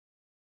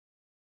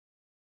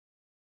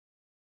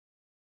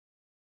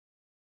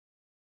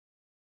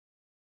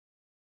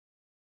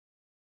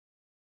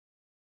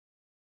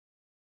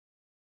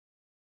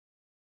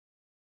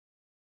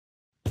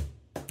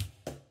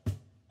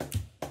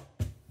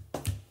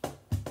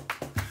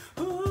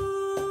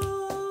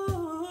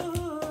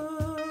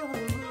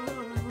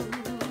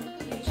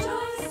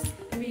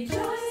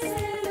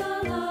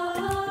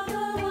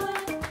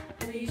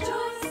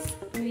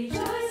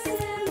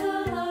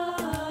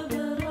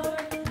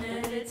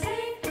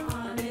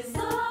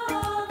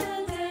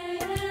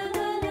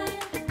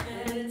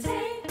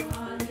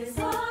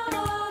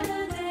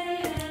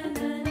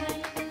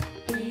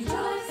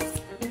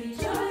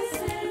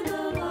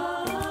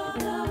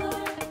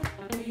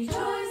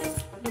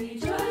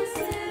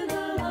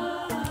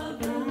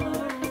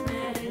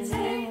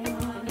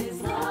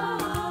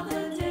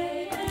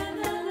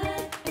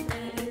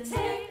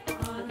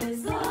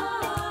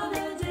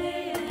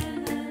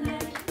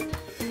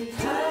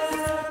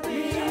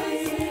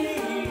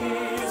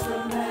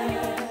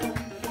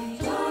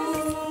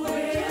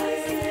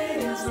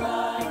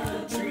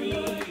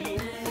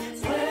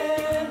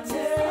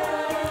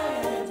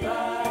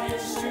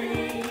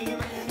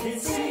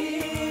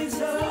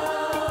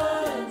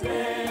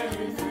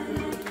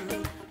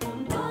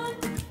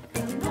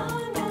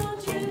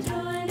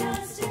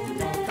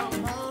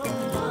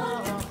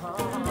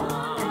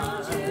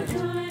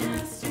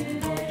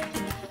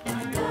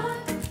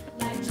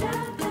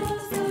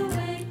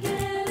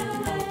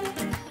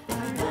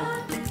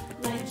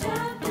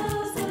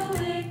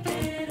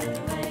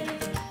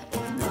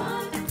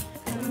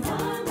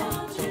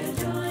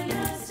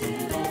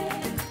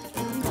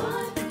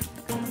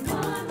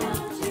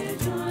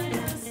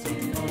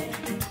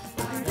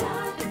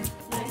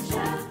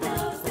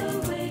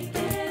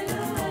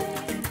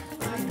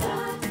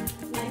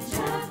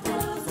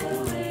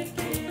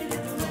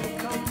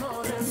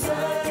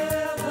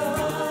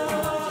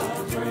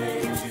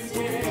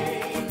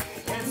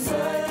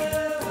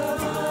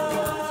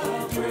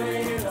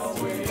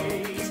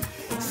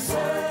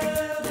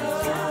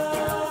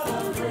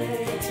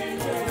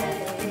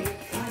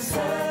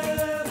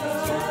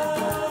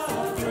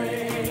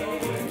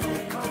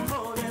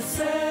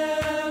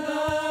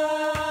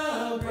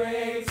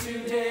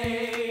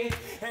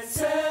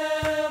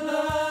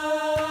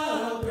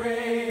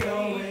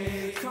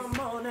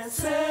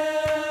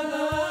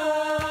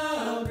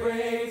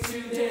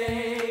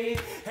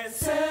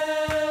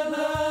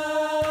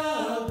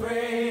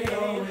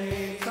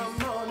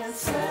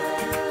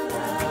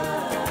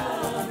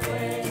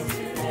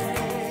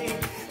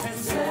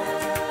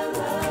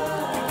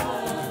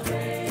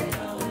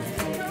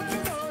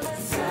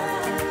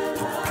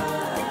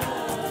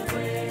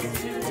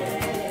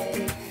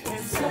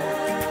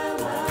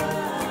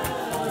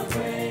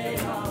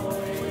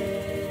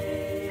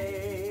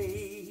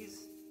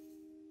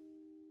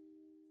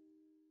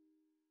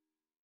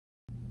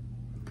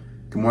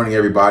Good morning,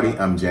 everybody.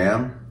 I'm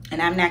Jam.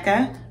 And I'm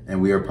Neka.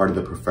 And we are part of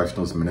the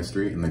Professionals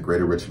Ministry in the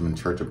Greater Richmond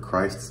Church of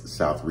Christ's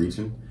South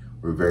Region.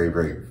 We're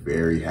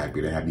very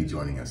happy to have you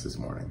joining us this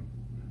morning.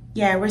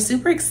 Yeah, we're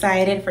super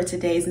excited for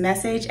today's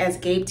message as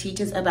Gabe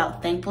teaches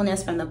about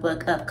thankfulness from the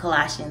book of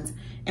Colossians.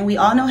 And we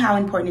all know how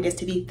important it is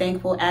to be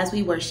thankful as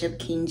we worship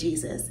King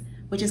Jesus,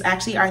 which is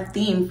actually our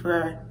theme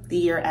for the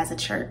year as a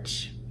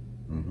church.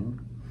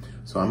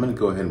 So I'm going to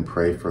go ahead and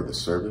pray for the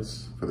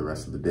service for the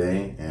rest of the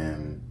day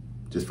and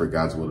just for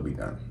God's will to be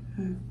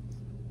done.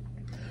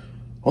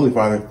 Holy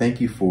Father,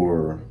 thank you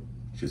for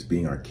just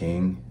being our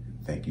King.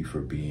 Thank you for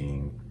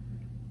being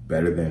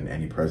better than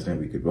any president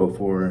we could vote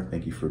for.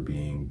 Thank you for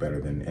being better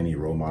than any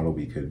role model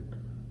we could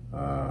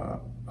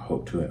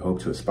hope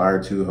to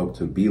aspire to, hope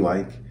to be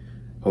like,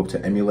 hope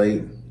to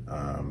emulate.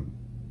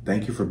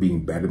 Thank you for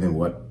being better than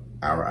what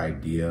our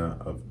idea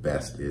of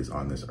best is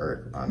on this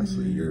earth.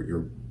 Honestly,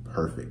 you're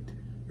perfect.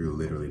 You're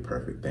literally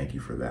perfect. Thank you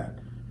for that.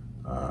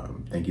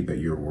 Thank you that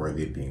you're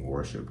worthy of being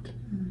worshiped.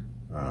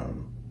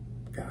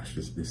 Gosh,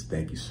 just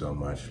thank you so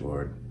much,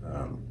 Lord.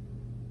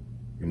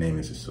 Your name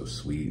is just so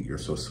sweet. You're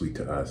so sweet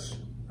to us.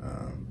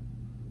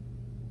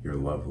 You're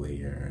lovely.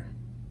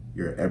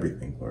 You're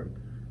everything, Lord.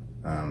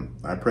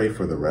 I pray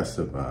for the rest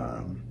of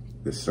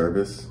this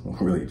service. We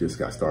really just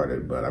got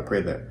started, but I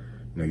pray that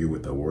you're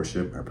with the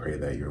worship. I pray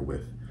that you're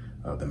with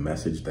the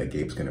message that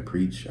Gabe's going to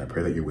preach. I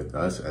pray that you're with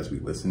us as we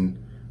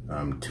listen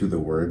to the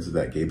words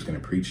that Gabe's going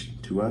to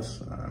preach to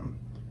us.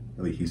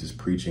 Really, he's just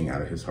preaching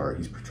out of his heart.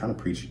 He's trying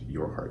to preach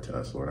your heart to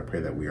us, Lord. I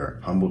pray that we are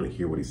humble to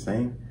hear what he's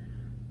saying.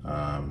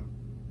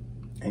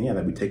 And yeah,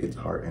 that we take it to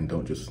heart and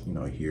don't just,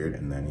 hear it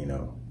and then,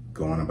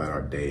 go on about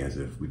our day as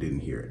if we didn't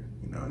hear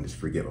it, and just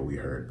forget what we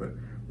heard, but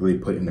really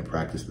put into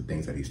practice the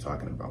things that he's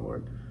talking about,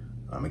 Lord.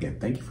 Again,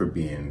 thank you for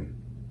being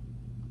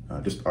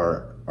just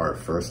our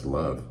first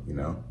love,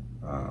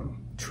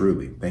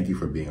 truly. Thank you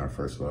for being our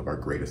first love, our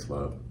greatest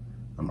love,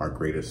 our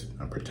greatest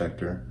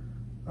protector,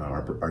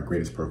 our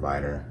greatest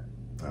provider.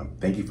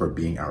 Thank you for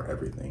being our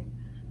everything.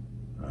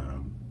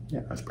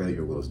 Yeah, I just pray that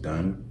your will is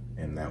done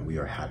and that we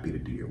are happy to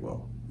do your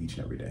will each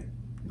and every day.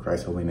 In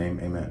Christ's holy name,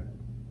 amen.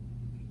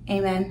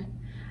 Amen.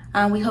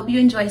 We hope you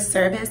enjoy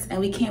service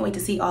and we can't wait to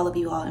see all of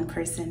you all in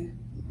person.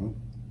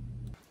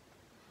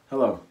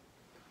 Hello,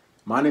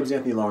 my name is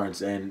Anthony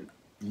Lawrence and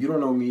you don't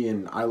know me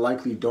and I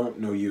likely don't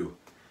know you,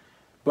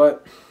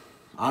 but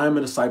I am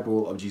a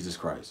disciple of Jesus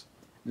Christ.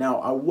 Now,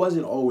 I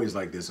wasn't always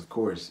like this, of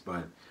course,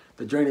 but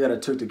the journey that I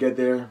took to get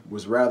there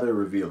was rather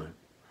revealing.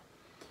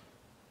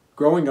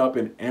 Growing up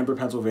in Amber,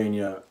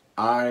 Pennsylvania,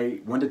 I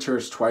went to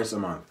church twice a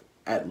month,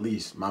 at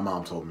least, my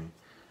mom told me.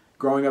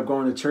 Growing up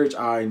going to church,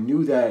 I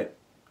knew that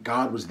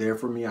God was there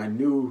for me. I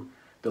knew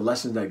the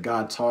lessons that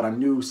God taught. I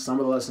knew some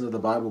of the lessons of the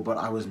Bible, but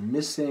I was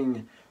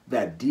missing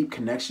that deep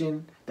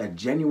connection, that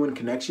genuine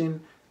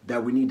connection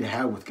that we need to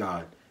have with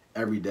God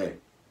every day.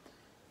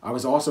 I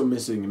was also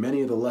missing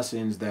many of the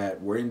lessons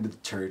that were in the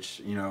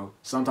church.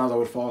 Sometimes I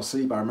would fall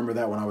asleep. I remember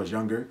that when I was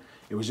younger.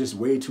 It was just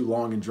way too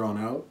long and drawn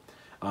out.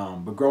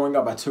 But growing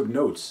up, I took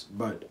notes,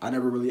 but I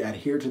never really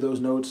adhered to those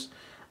notes,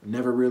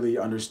 never really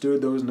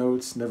understood those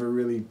notes, never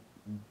really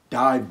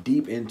dived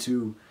deep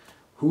into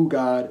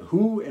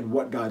who and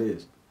what God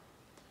is.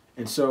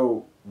 And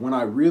so when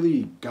I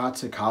really got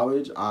to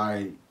college,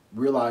 I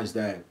realized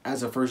that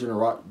as a first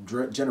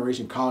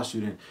generation college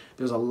student,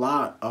 there's a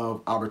lot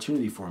of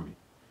opportunity for me.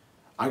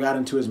 I got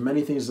into as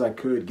many things as I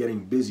could,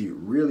 getting busy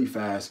really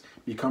fast,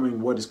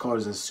 becoming what is called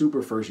as a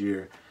super first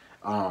year.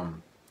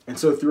 And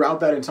so throughout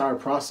that entire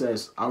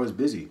process, I was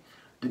busy.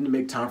 Didn't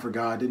make time for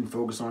God, didn't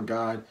focus on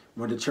God.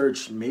 Went to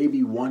church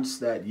maybe once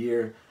that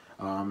year.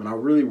 And I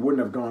really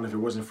wouldn't have gone if it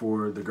wasn't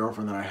for the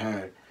girlfriend that I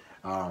had.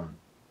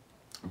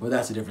 But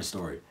that's a different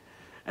story.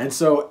 And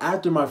so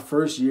after my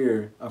first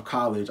year of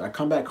college, I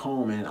come back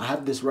home and I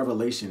have this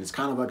revelation. It's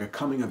kind of like a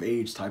coming of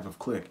age type of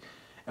click.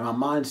 And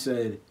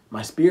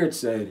my spirit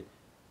said,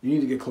 you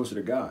need to get closer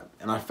to God.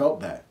 And I felt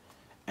that.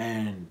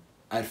 And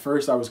at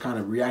first I was kind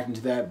of reacting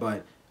to that.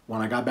 But when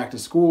I got back to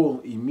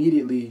school,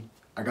 immediately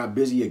I got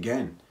busy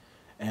again.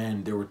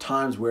 And there were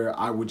times where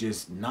I would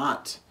just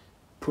not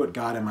put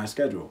God in my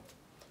schedule.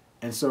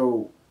 And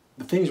so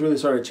the things really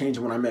started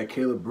changing when I met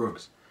Caleb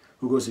Brooks,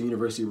 who goes to the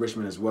University of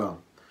Richmond as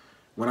well.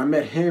 When I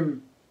met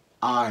him,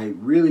 I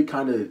really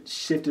kind of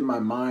shifted my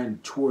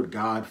mind toward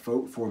God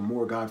for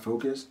more God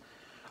focus.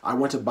 I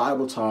went to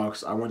Bible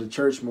talks. I went to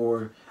church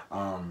more.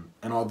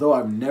 And although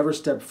I've never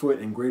stepped foot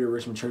in Greater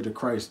Richmond Church of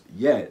Christ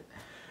yet,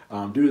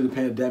 due to the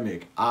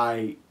pandemic,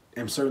 I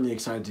am certainly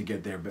excited to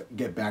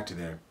get back to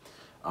there.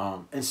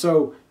 And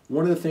so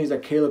one of the things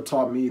that Caleb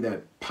taught me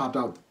that popped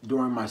out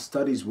during my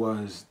studies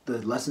was the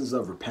lessons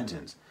of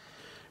repentance.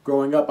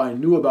 Growing up, I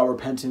knew about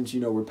repentance,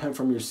 repent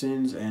from your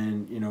sins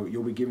and,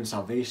 you'll be given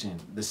salvation,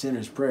 the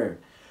sinner's prayer.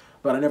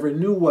 But I never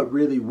knew what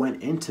really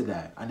went into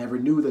that. I never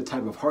knew the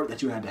type of heart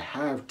that you had to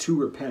have to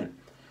repent.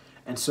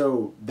 And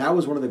so that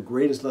was one of the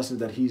greatest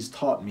lessons that he's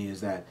taught me, is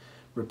that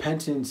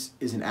repentance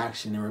is an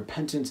action and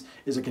repentance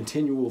is a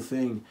continual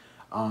thing,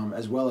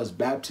 as well as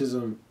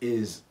baptism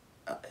is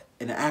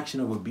an action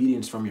of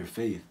obedience from your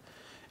faith.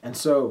 And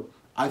so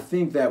I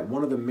think that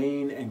one of the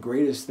main and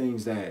greatest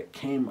things that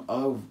came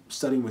of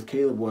studying with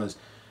Caleb was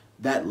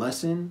that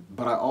lesson,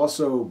 but I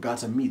also got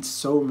to meet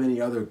so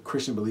many other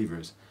Christian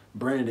believers,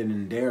 Brandon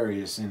and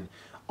Darius and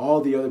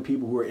all the other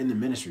people who are in the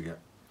ministry.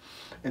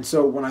 And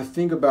so when I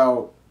think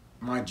about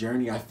my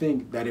journey, I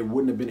think that it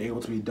wouldn't have been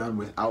able to be done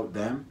without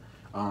them.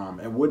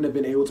 It wouldn't have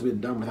been able to be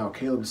done without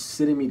Caleb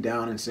sitting me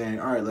down and saying,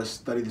 all right, let's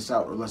study this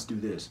out, or let's do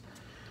this.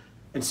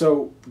 And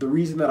so the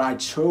reason that I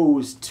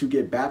chose to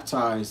get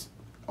baptized,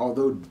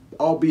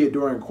 albeit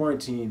during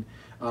quarantine,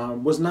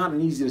 was not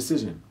an easy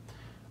decision.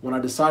 When I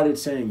decided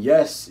saying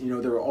yes,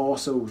 there were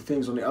also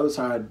things on the other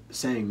side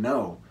saying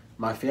no.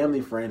 My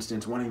family, for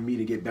instance, wanting me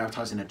to get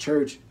baptized in a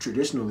church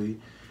traditionally,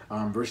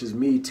 versus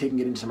me taking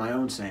it into my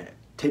own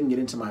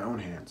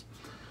hands.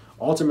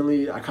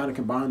 Ultimately, I kind of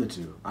combined the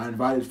two. I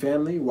invited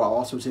family while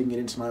also taking it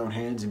into my own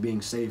hands and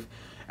being safe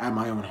at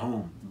my own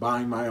home,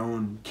 buying my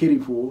own kiddie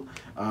pool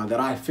that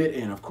I fit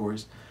in, of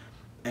course,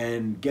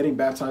 and getting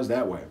baptized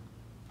that way.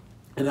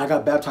 And I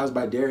got baptized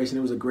by Darius, and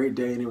it was a great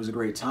day and it was a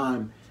great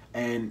time.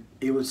 And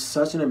it was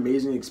such an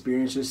amazing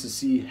experience just to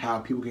see how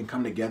people can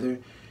come together.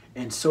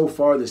 And so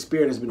far, the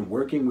Spirit has been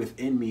working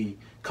within me,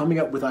 coming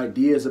up with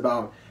ideas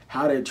about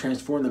how to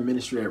transform the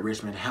ministry at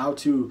Richmond, how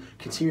to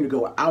continue to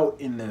go out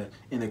in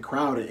the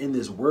crowd and in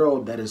this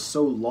world that is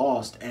so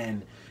lost,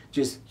 and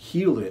just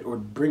heal it or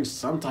bring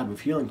some type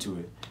of healing to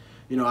it.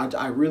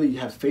 I really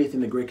have faith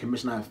in the Great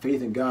Commission. I have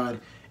faith in God,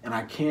 and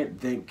I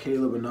can't thank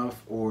Caleb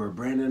enough, or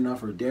Brandon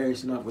enough, or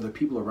Darius enough, or the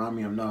people around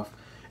me enough,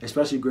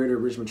 especially Greater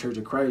Richmond Church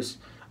of Christ,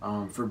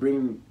 for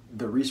bringing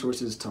the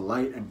resources to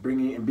light and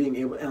being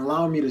able and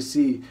allowing me to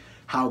see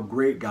how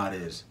great God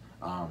is.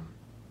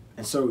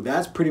 And so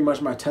that's pretty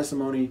much my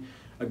testimony.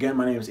 Again,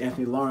 my name is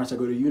Anthony Lawrence. I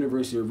go to the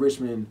University of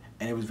Richmond,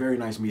 and it was very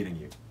nice meeting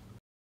you.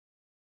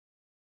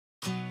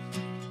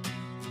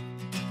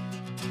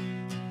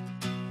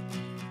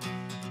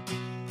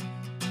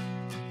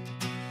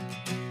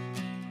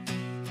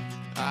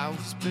 I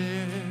was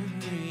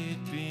buried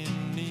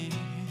beneath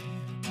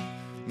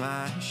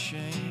my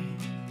shame.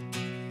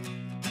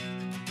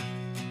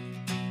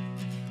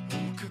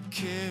 Who could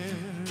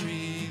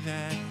carry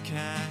that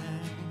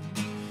kind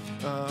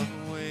of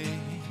weight?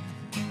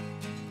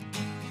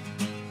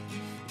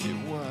 It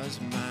was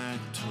my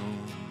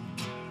tomb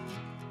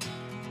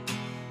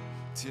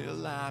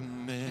till I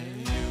met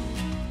you.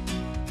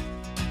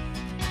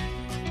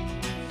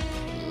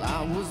 Well,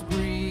 I was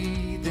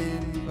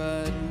breathing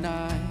but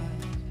not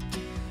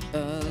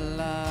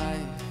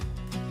alive,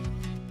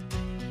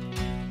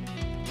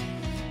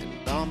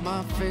 and all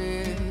my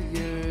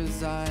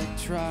failures I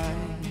tried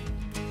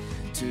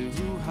to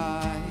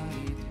hide.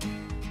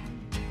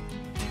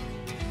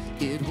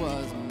 It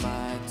was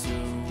my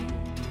tomb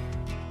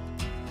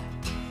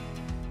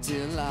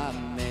till I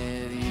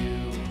met you.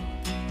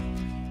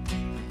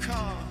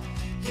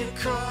 You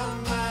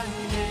called my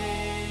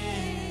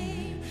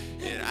name,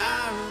 and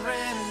I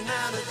ran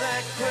out of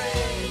that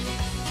grave,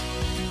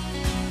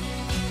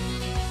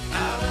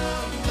 out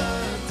of the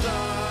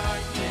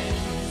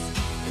darkness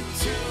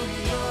into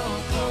your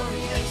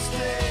glorious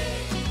day.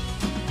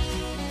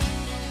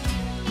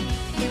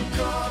 You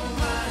called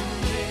my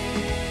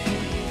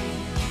name,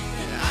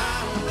 and I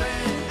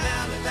ran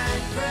out of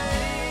that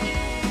grave,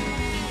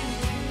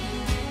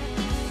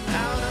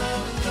 out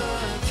of the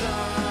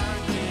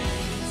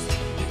darkness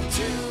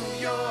into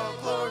your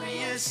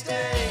glorious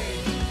day.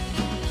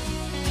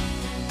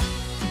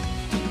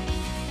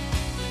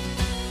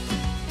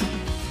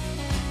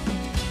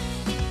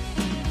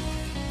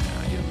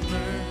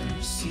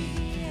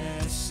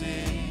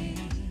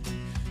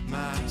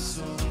 My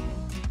soul,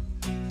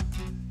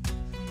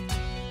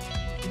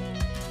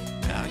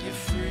 now your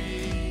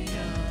freedom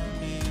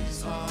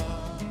is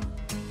all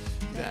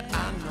that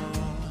I know.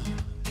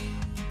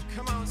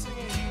 Come on, sing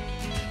it.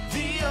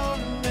 The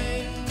old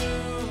man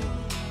knew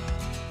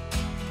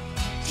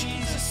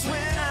Jesus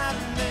when I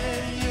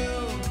met you.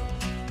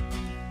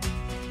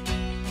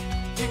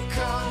 You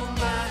called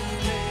my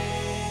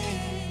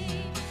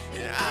name,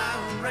 and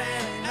I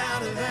ran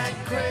out of that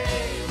grave.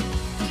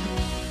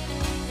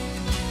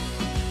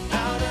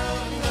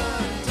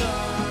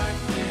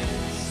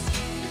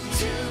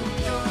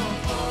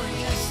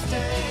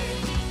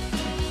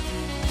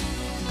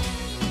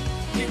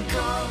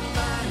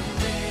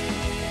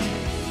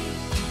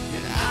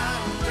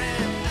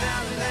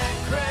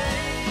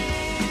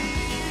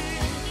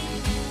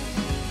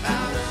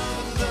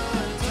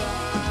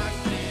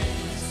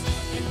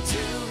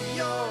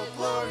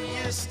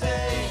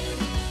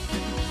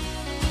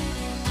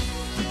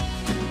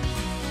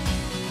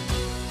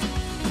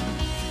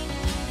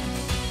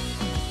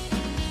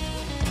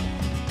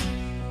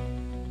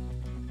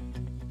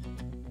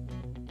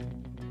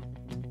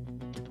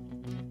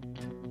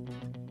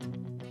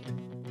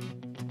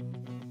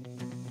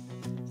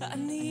 I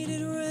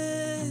needed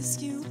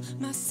rescue,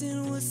 my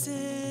sin was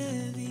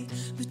heavy,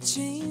 but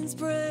chains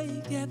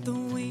break at the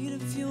weight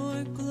of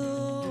your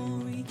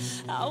glory.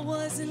 I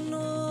was an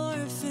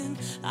orphan,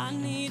 I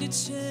needed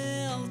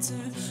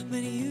shelter,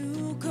 but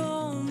you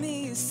called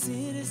me a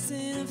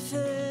citizen of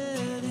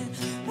heaven.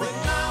 When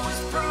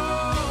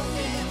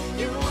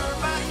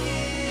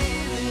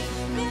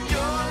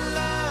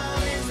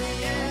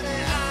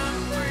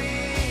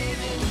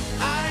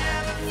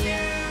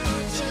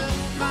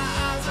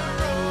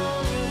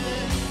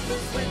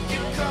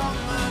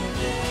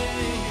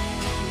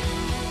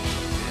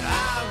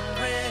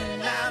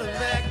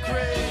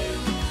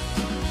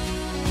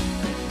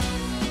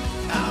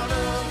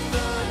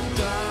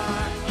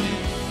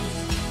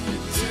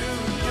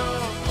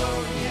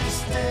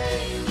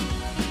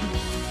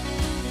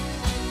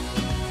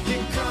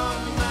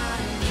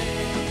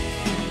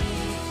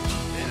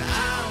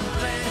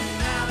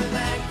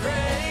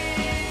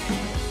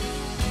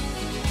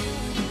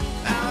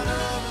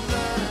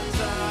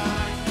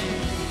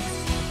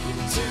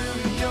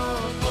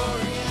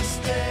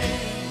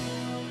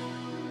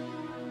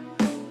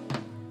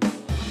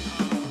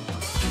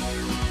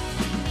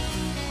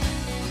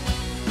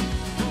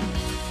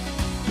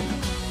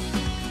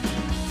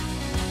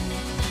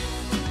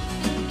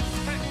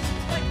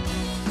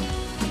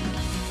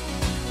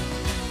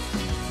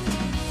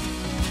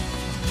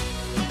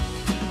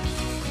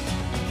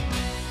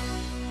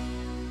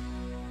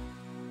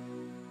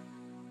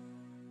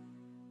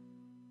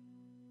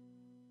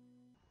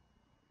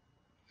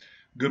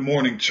Good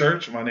morning,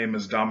 church. My name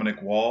is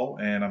Dominic Wall,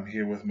 and I'm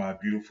here with my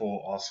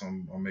beautiful,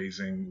 awesome,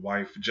 amazing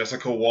wife,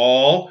 Jessica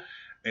Wall.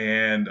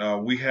 And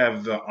we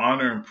have the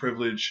honor and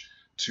privilege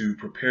to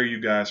prepare you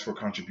guys for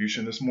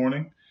contribution this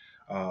morning.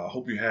 I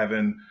hope you're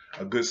having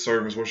a good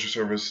service, worship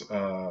service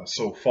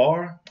so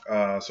far.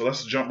 So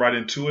let's jump right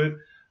into it.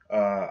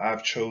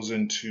 I've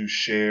chosen to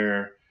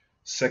share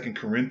 2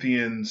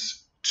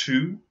 Corinthians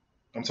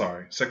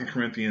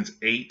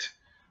 8,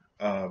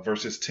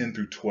 verses 10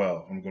 through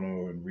 12. I'm going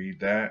to go and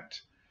read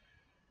that.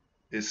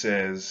 It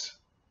says,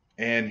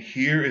 "And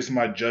here is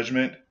my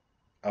judgment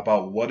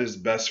about what is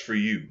best for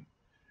you.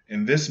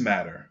 In this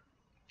matter,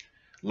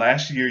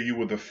 last year you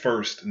were the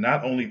first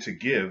not only to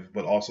give,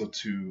 but also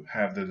to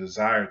have the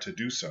desire to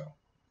do so.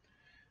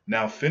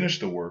 Now finish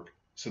the work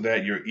so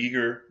that your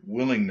eager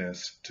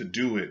willingness to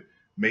do it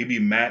may be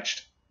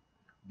matched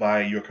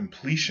by your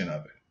completion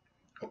of it,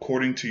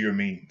 according to your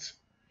means.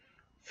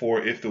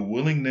 For if the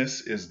willingness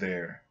is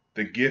there,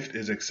 the gift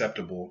is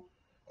acceptable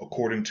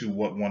according to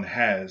what one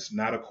has,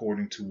 not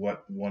according to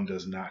what one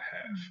does not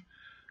have."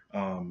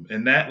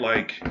 And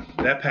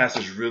that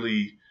passage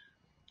really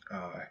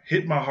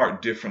hit my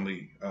heart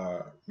differently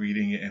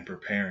reading it and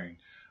preparing,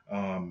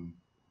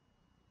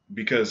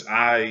 because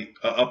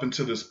up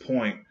until this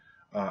point,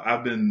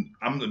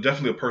 I'm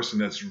definitely a person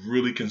that's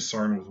really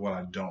concerned with what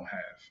I don't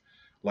have.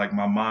 Like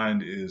my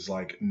mind is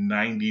like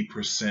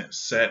 90%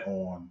 set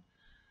on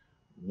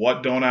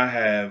what don't I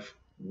have?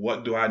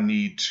 What do I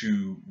need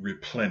to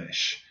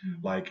replenish?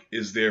 Like,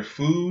 is there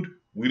food?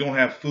 We don't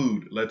have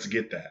food. Let's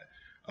get that.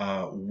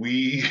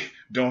 We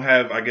don't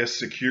have, I guess,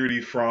 security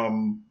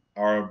from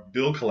our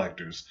bill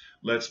collectors.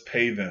 Let's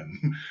pay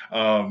them.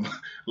 I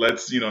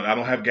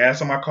don't have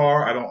gas on my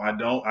car. I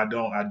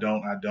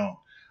don't.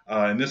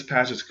 And this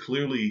passage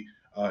clearly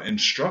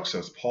instructs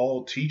us.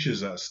 Paul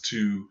teaches us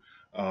to,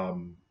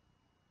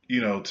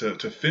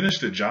 to finish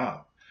the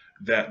job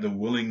that the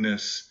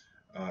willingness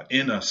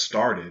in us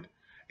started,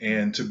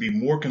 and to be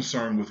more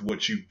concerned with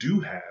what you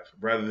do have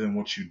rather than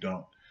what you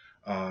don't.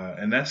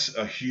 And that's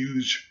a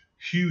huge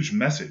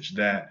message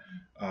that,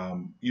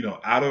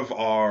 out of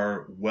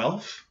our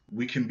wealth,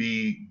 we can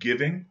be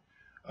giving.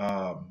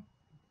 Out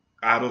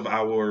of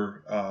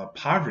our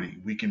poverty,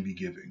 we can be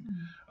giving.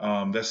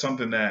 That's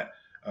something that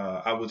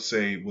I would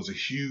say was a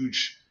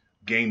huge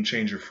game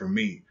changer for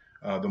me.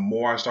 The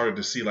more I started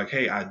to see, like,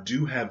 hey, I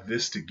do have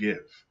this to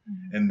give,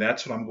 and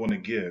that's what I'm going to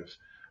give,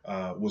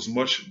 was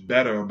much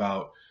better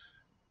about,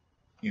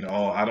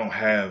 I don't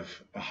have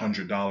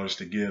 $100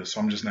 to give,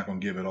 so I'm just not going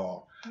to give it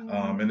all.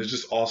 And it's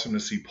just awesome to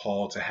see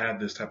Paul to have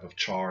this type of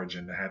charge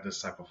and to have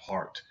this type of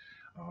heart.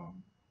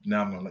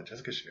 Now I'm going to let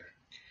Jessica share.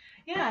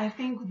 Yeah, I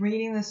think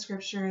reading the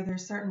scripture,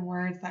 there's certain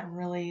words that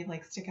really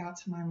like stick out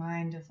to my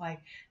mind of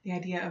like the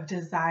idea of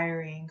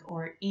desiring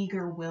or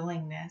eager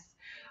willingness,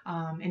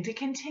 and to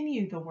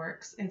continue the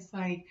works. It's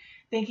like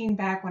thinking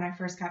back when I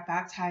first got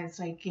baptized,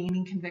 like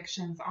gaining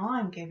convictions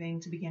on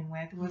giving to begin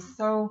with was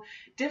so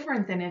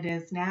different than it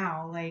is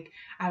now. Like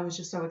I was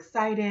just so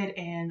excited,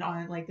 and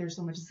on like there's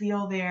so much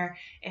zeal there,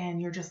 and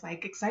you're just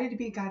like excited to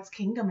be God's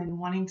kingdom and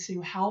wanting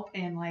to help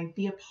and like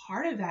be a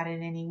part of that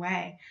in any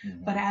way.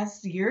 But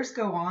as years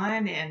go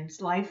on and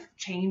life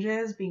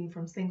changes, being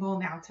from single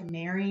now to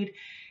married,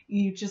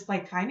 you just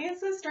like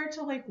finances start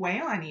to like weigh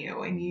on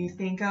you, and you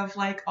think of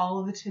like all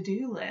of the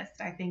to-do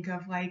list. I think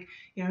of like,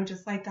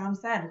 just like Dom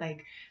said,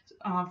 like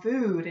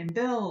food and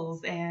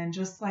bills and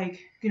just like,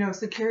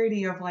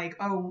 security of like,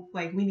 oh,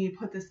 like we need to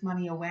put this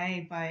money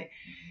away. But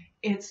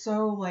it's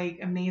so like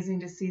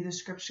amazing to see the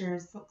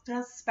scriptures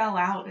just spell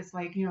out. It's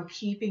like,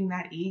 keeping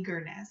that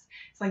eagerness.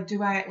 It's like,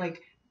 do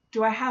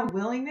I have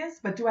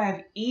willingness, but do I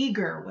have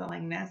eager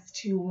willingness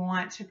to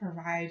want to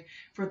provide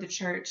for the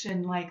church,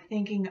 and like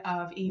thinking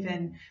of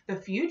even the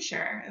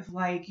future of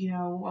like,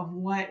 of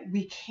what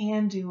we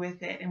can do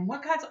with it and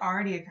what God's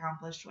already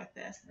accomplished with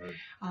this.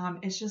 Right.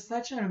 It's just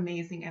such an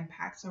amazing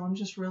impact. So I'm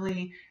just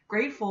really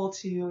grateful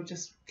to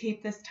just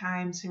keep this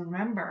time to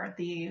remember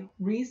the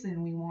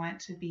reason we want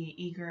to be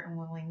eager and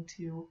willing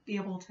to be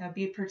able to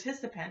be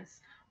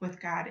participants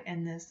with God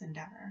in this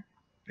endeavor.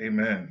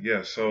 Amen.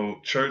 Yeah.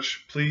 So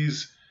church,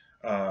 please,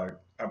 I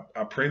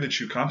pray that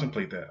you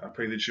contemplate that. I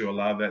pray that you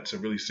allow that to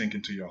really sink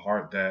into your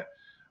heart, that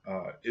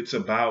it's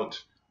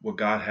about what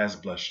God has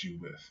blessed you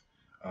with.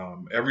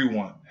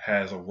 Everyone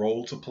has a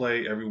role to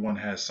play. Everyone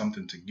has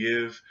something to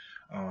give.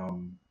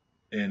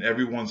 And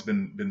everyone's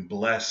been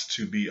blessed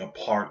to be a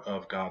part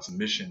of God's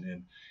mission,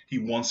 and he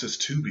wants us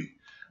to be.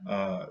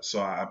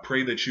 So I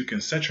pray that you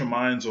can set your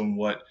minds on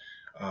what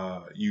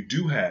you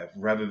do have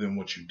rather than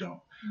what you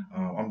don't.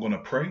 I'm going to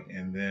pray,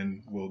 and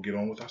then we'll get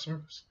on with our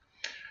service.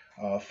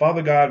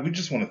 Father God, we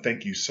just want to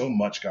thank you so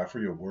much, God, for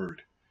your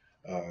word,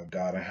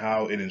 God, and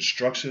how it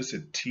instructs us,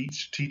 it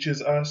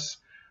teaches us.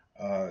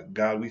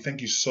 God, we thank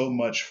you so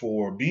much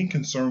for being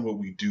concerned what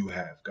we do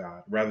have,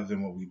 God, rather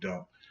than what we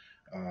don't.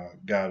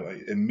 God,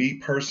 and me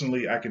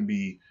personally, I can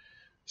be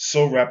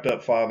so wrapped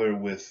up, Father,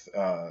 with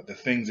the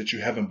things that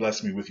you haven't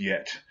blessed me with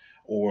yet,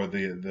 or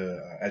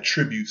the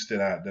attributes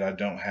that I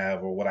don't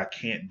have or what I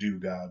can't do,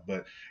 God.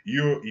 But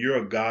you're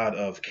a God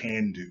of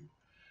can do,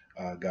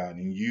 God,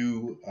 and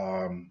you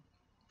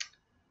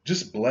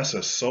just bless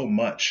us so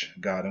much,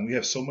 God, and we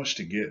have so much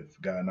to give,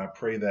 God. And I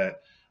pray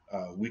that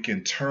we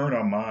can turn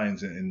our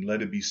minds and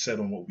let it be set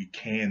on what we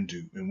can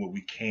do and what we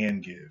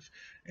can give,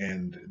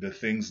 and the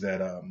things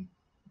that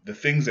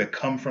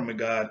come from it,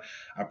 God.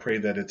 I pray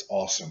that it's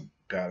awesome,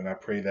 God, and I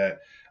pray that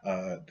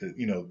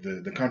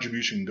the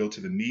contribution can go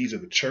to the needs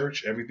of the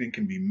church. Everything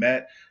can be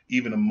met,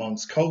 even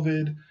amongst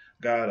COVID,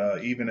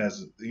 God. Even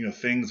as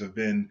things have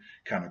been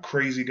kind of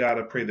crazy, God.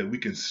 I pray that we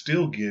can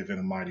still give in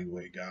a mighty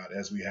way, God,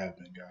 as we have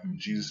been, God. In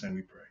Jesus' name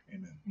we pray.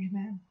 Amen.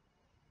 Amen.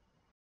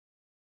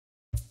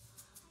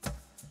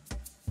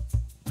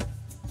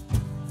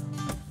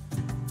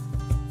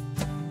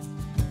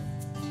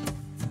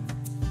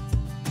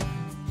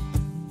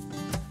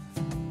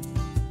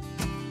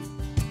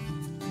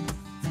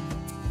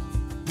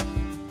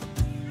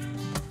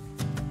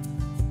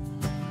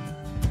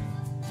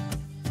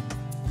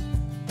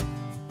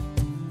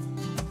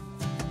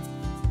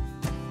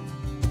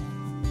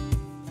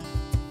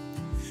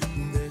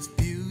 There's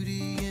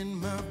beauty in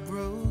my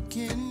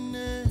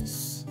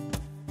brokenness.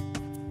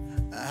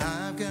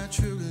 I've got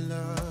true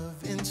love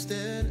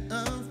instead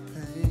of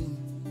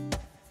pain.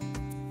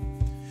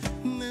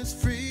 There's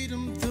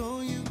freedom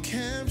though you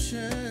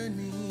captured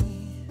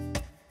me.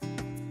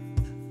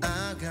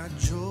 I've got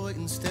joy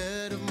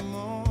instead of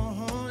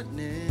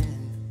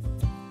mourning.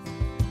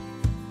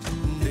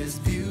 There's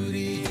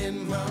beauty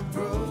in my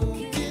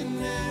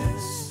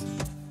brokenness.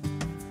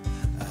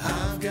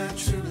 I've got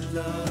true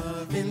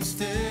love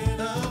instead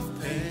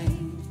of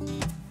pain.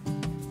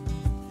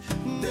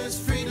 There's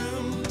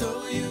freedom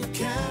though you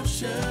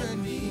captured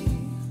me.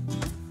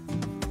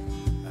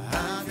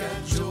 I've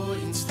got joy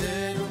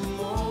instead of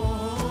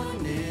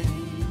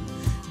mourning.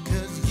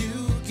 'Cause you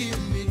give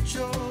me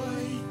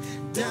joy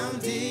down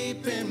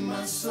deep in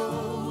my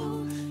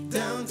soul.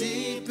 Down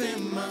deep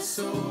in my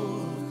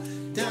soul.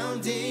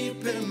 Down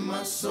deep in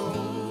my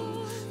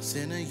soul.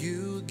 Sinner,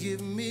 you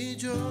give me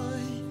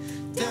joy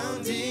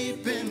down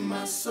deep in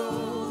my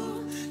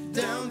soul,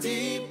 down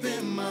deep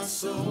in my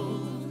soul,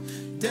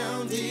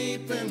 down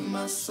deep in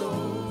my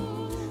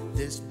soul.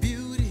 There's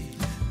beauty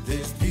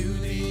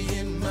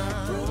in my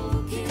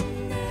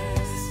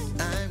brokenness.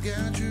 I've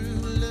got true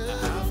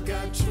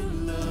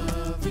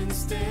love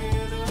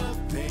instead of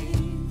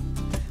pain.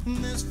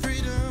 There's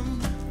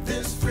freedom,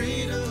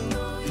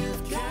 though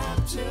you've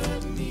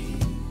captured me.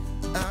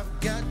 I've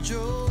got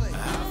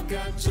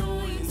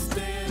joy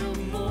instead of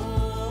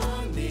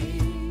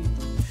mourning.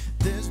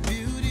 There's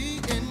beauty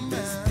in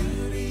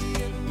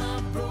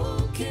my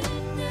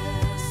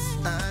brokenness.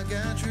 I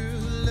got true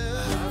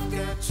love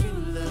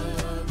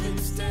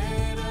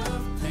instead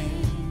of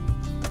pain.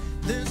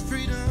 There's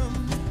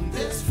freedom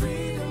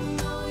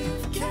though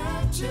you've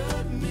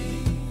captured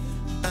me.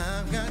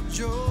 I've got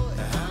joy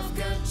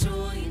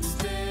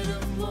instead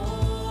of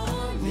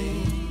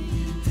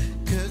mourning.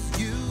 'Cause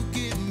you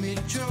give me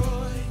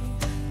joy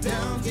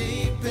down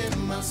deep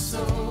in my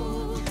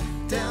soul,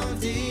 down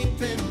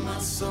deep in my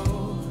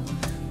soul,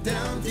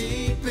 down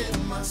deep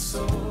in my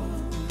soul.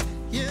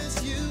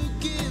 Yes, you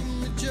give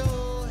me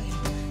joy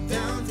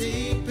down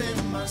deep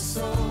in my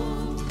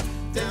soul,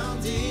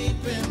 down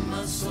deep in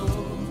my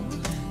soul,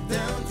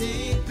 down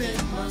deep in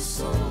my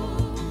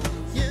soul.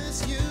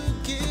 Yes, you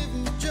give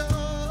me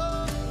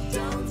joy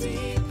down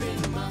deep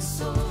in my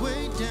soul,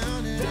 way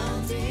down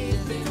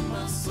deep in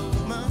my soul,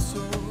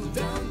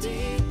 down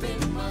deep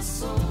in my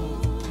soul.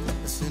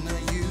 Listen, now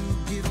you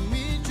give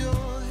me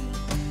joy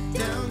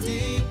down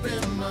deep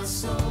in my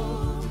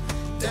soul,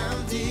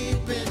 down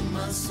deep in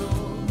my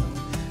soul,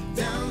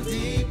 down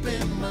deep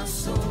in my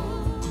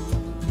soul.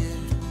 Yeah.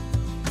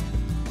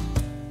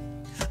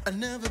 I've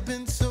never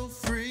been so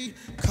free,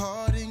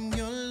 caught in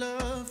your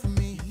love for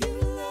me.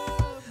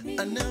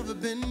 I've never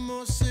been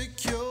more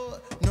secure,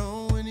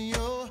 knowing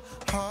your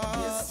heart.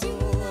 Yes, you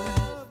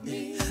love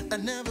me.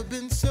 I've never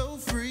been so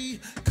free,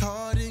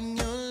 caught in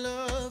your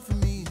love for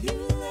me.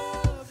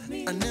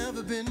 I've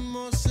never been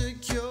more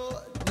secure,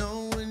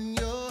 knowing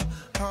your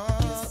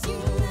heart. Yes, you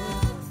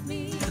love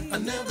me.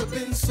 I've never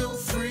been so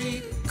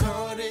free,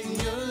 caught in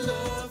your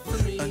love for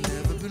me. I've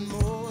never been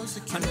more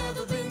secure. I've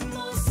never been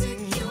more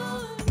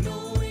secure,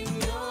 knowing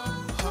your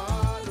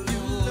heart.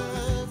 You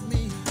love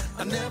me.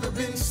 I've never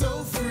been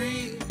so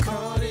free,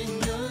 caught in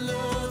your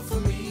love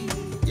for me.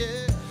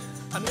 Yeah.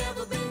 I've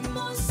never been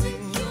more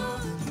secure,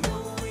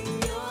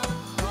 knowing your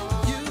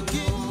heart. You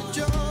give me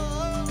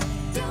joy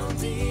down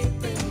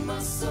deep in my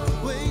soul,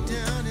 way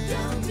down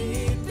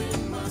deep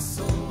in my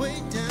soul,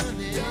 way down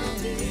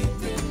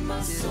deep in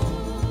my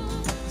soul.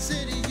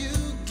 City, you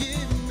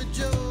give me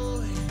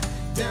joy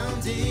down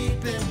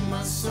deep in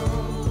my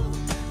soul,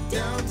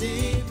 down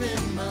deep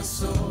in my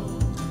soul,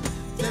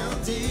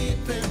 down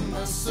deep in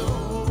my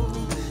soul.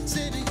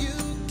 City, you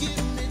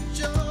give me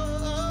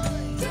joy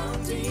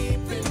down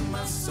deep in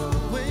my soul,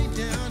 way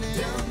down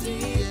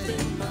deep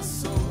in my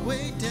soul,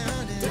 way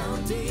down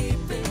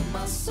deep in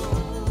my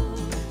soul.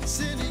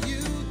 City,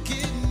 you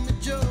give me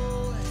joy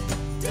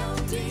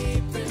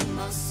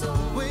soul,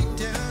 way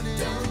down in,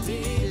 down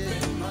deep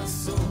in my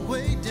soul,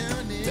 way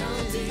down in,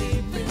 down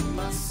deep in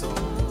my soul.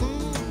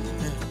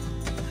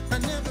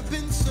 I've never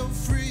been so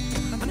free.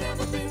 I've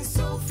never been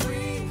so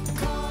free.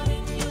 Caught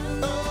in your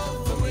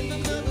love for me.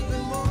 I've never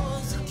been more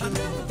secure. I've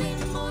never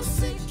been more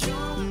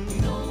secure.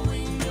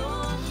 Knowing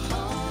your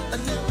heart.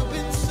 I've never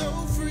been so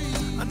free.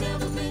 I've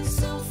never been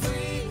so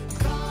free.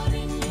 Caught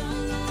in your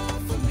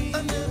love for me.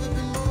 I've never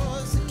been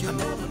more secure. I've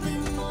never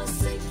been more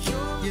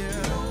secure.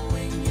 Yeah.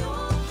 Knowing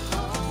your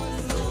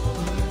heart,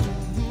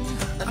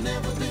 Lord. I've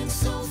never been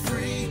so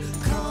free.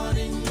 Caught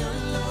in your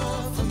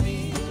love for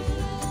me.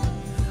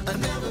 I've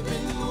never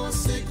been more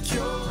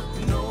secure,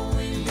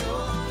 knowing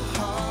your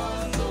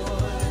heart,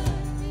 Lord.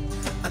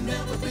 I've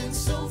never been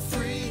so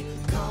free,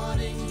 caught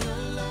in your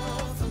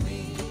love for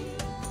me.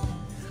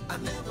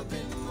 I've never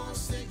been more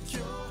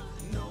secure,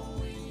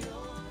 knowing your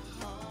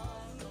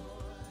heart,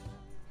 Lord.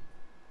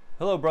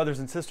 Hello, brothers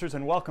and sisters,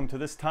 and welcome to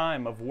this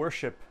time of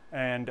worship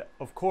and,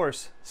 of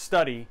course,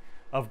 study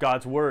of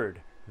God's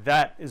Word.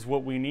 That is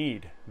what we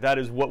need. That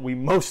is what we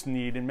most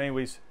need in many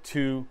ways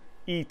to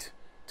eat,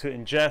 to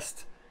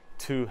ingest,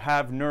 to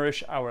have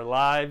nourish our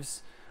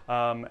lives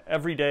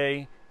every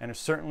day, and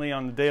certainly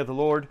on the day of the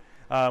Lord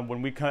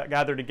when we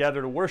gather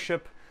together to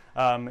worship.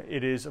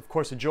 It is, of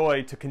course, a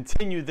joy to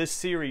continue this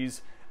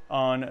series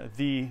on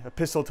the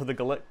epistle to the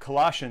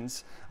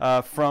Colossians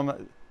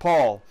from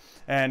Paul.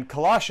 And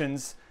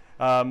Colossians,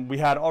 we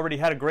had already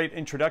had a great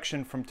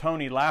introduction from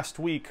Tony last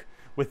week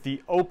with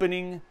the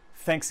opening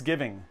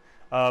thanksgiving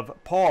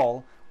of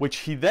Paul,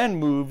 which he then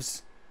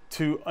moves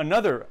to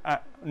another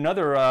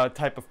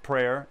type of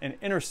prayer, an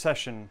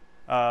intercession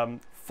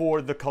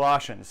for the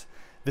Colossians.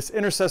 This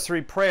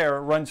intercessory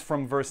prayer runs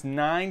from verse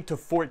 9 to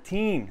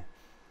 14.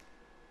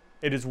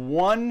 It is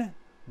one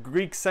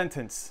Greek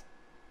sentence,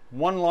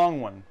 one long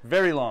one,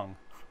 very long,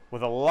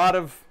 with a lot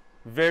of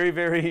very,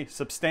 very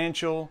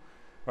substantial,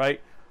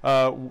 right,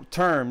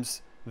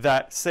 terms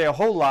that say a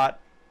whole lot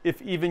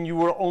if even you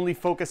were only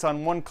focused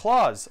on one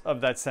clause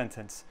of that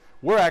sentence.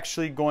 We're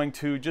actually going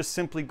to just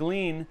simply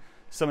glean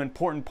some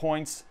important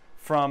points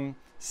from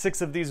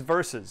 6 of these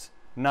verses,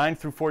 9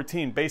 through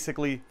 14,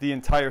 basically the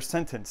entire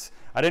sentence.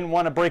 I didn't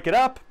want to break it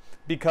up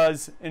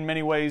because in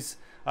many ways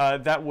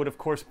that would of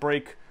course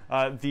break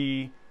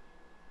the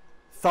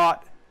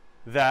thought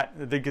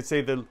that they could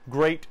say the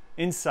great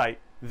insight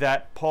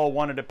that Paul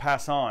wanted to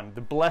pass on,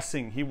 the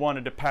blessing he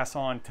wanted to pass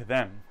on to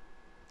them.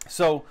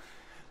 So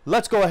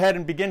let's go ahead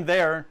and begin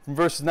there from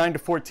verses 9 to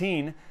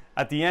 14.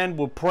 At the end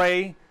we'll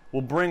pray,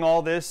 we'll bring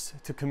all this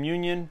to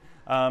communion,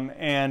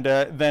 and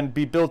then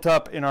be built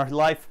up in our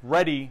life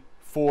ready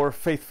for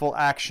faithful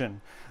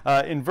action.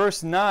 In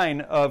verse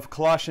 9 of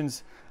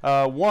Colossians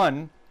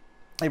 1,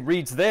 it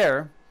reads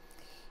there,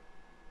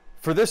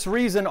 "For this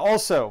reason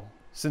also,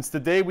 since the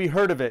day we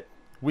heard of it,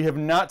 we have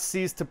not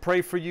ceased to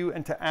pray for you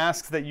and to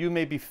ask that you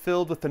may be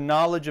filled with the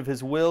knowledge of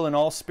his will and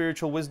all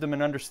spiritual wisdom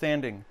and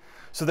understanding,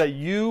 so that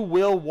you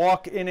will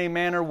walk in a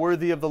manner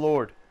worthy of the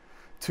Lord,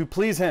 to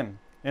please him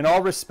in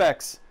all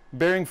respects,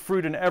 bearing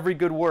fruit in every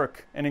good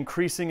work and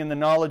increasing in the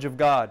knowledge of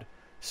God,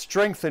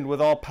 strengthened with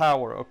all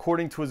power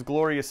according to his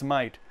glorious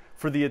might,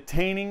 for the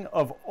attaining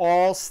of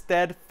all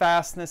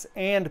steadfastness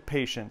and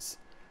patience,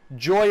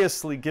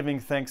 joyously giving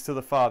thanks to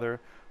the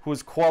Father, who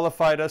has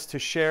qualified us to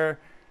share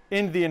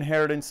in the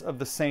inheritance of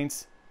the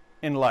saints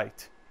in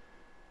light.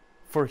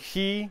 For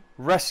he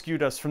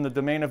rescued us from the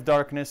domain of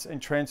darkness and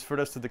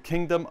transferred us to the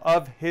kingdom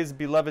of his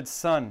beloved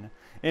Son,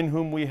 in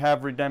whom we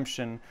have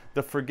redemption,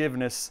 the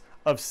forgiveness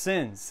of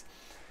sins."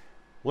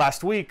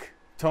 Last week,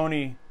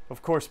 Tony,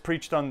 of course,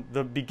 preached on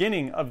the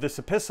beginning of this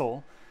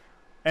epistle,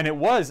 and it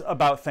was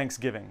about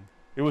thanksgiving.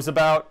 It was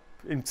about,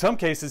 in some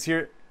cases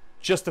here,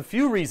 just a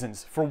few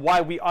reasons for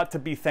why we ought to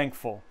be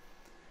thankful.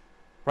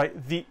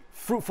 Right? The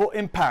fruitful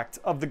impact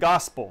of the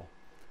gospel,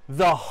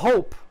 the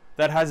hope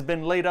that has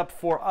been laid up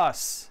for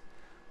us.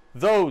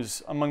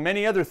 Those, among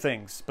many other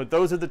things, but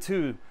those are the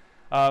two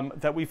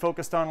that we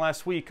focused on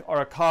last week,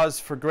 are a cause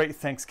for great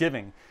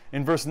thanksgiving.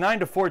 In verse 9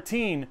 to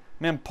 14,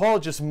 man, Paul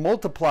just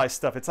multiplies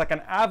stuff. It's like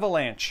an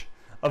avalanche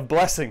of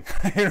blessing.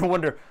 You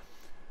wonder,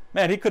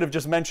 man, he could have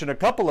just mentioned a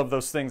couple of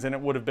those things and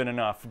it would have been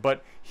enough.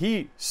 But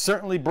he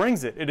certainly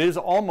brings it. It is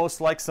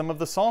almost like some of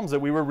the Psalms that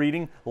we were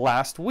reading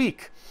last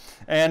week.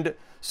 And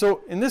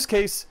so in this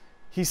case,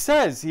 he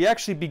says, he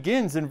actually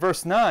begins in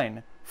verse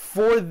 9,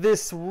 "For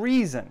this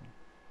reason,"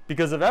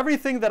 because of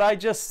everything that I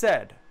just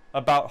said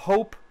about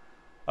hope,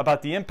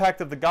 about the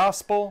impact of the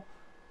gospel,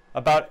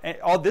 about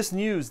all this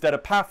news that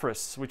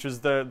Epaphras, which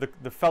is the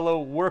fellow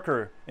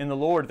worker in the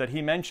Lord that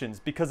he mentions,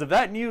 because of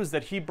that news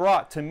that he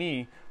brought to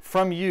me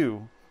from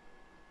you,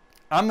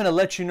 I'm going to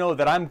let you know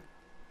that I'm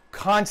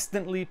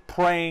constantly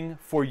praying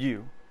for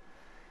you.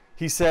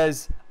 He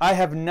says, "I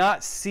have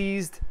not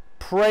ceased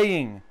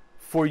praying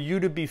for you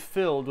to be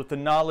filled with the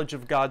knowledge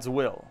of God's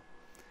will."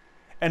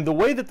 And the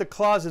way that the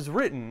clause is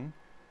written,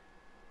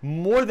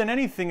 more than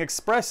anything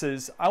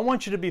expresses, I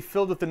want you to be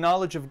filled with the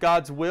knowledge of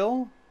God's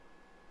will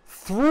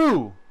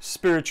through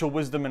spiritual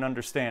wisdom and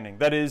understanding.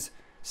 That is,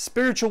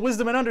 spiritual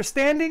wisdom and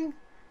understanding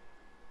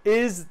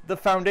is the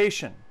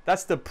foundation.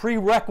 That's the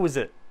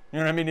prerequisite. You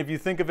know what I mean? If you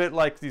think of it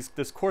like this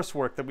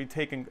coursework that we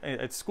take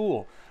at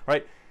school,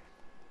 right?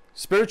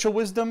 Spiritual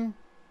wisdom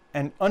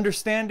and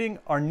understanding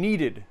are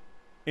needed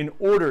in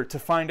order to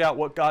find out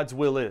what God's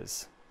will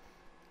is.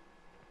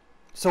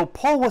 So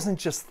Paul wasn't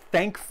just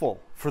thankful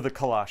for the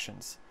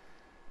Colossians,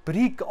 but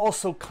he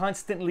also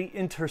constantly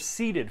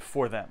interceded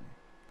for them.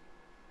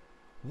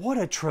 What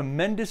a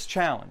tremendous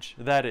challenge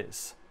that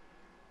is.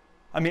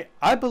 I mean,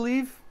 I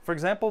believe, for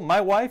example, my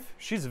wife,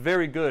 she's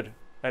very good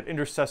at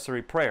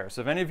intercessory prayers.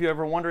 If any of you are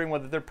ever wondering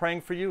whether they're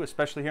praying for you,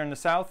 especially here in the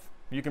South,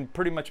 you can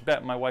pretty much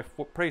bet my wife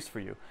prays for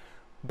you.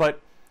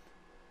 But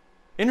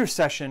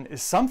intercession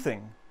is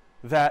something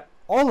that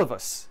all of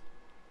us,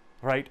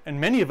 right,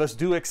 and many of us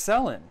do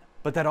excel in,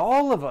 but that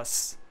all of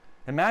us,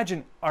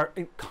 imagine, are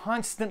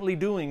constantly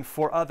doing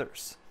for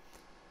others.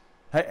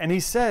 And he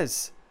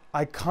says,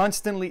 I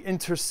constantly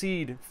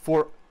intercede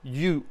for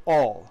you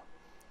all.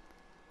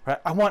 Right?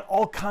 I want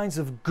all kinds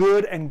of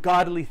good and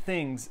godly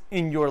things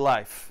in your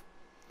life.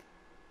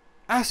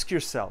 Ask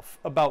yourself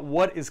about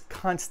what is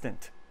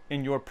constant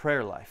in your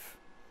prayer life.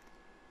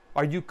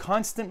 Are you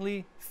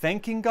constantly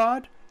thanking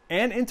God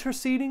and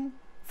interceding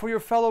for your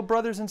fellow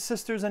brothers and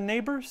sisters and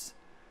neighbors?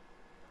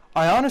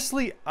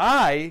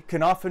 I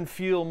can often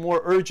feel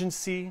more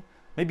urgency,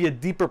 maybe a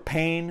deeper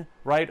pain,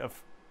 right,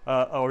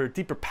 or a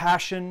deeper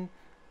passion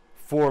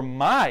for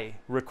my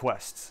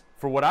requests,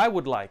 for what I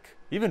would like,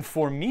 even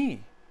for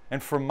me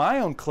and for my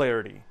own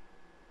clarity.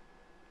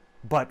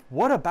 But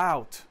what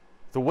about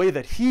the way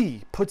that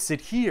he puts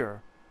it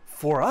here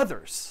for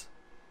others?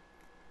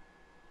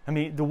 I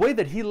mean, the way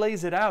that he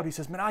lays it out, he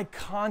says, man, I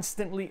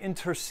constantly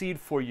intercede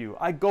for you.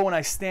 I go and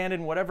I stand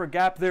in whatever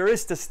gap there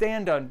is to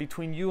stand on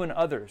between you and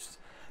others.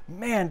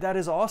 Man, that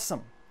is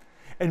awesome.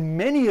 And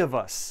many of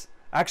us,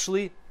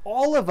 actually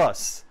all of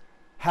us,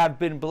 have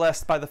been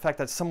blessed by the fact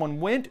that someone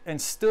went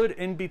and stood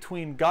in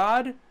between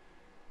God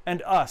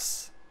and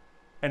us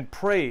and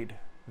prayed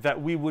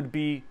that we would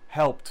be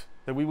helped,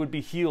 that we would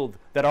be healed,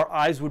 that our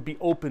eyes would be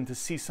open to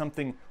see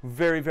something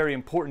very, very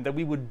important, that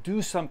we would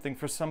do something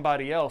for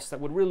somebody else that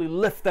would really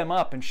lift them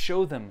up and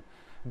show them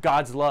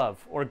God's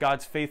love or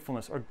God's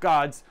faithfulness or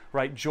God's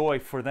right joy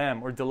for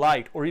them or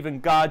delight or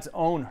even God's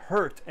own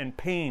hurt and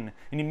pain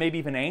and maybe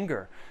even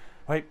anger.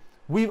 Right?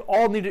 We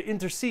all need to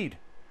intercede.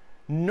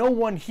 No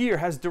one here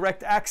has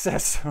direct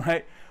access,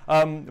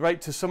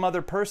 right, to some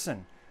other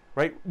person.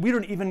 Right? We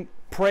don't even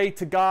pray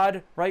to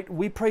God, right?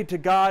 We pray to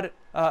God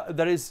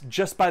that is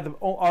just by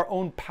our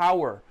own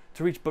power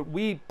to reach, but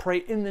we pray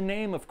in the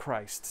name of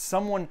Christ.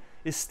 Someone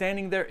is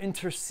standing there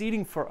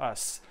interceding for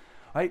us,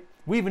 right?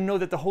 We even know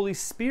that the Holy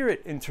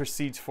Spirit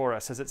intercedes for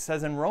us, as it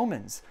says in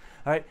Romans,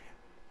 right?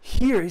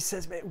 Here he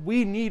says, man,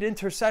 we need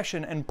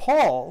intercession, and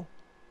Paul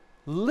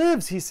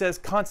lives, he says,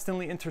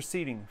 constantly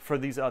interceding for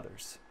these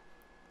others.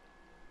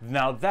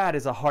 Now that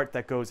is a heart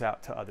that goes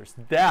out to others.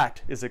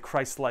 That is a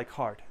Christ-like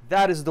heart.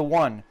 That is the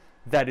one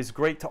that is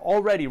great to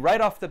already,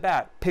 right off the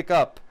bat, pick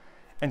up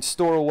and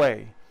store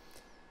away.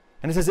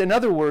 And it says, in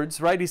other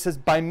words, right, he says,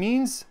 by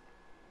means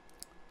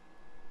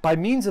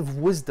of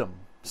wisdom,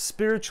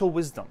 spiritual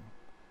wisdom,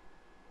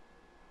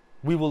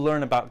 we will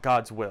learn about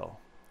God's will.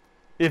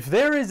 If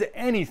there is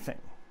anything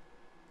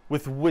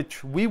with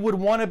which we would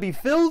want to be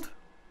filled,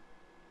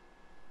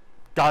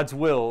 God's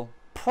will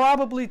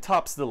probably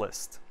tops the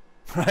list,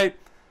 right?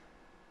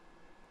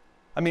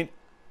 I mean,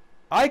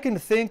 I can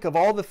think of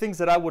all the things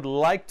that I would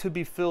like to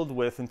be filled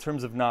with in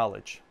terms of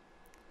knowledge.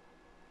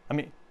 I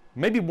mean,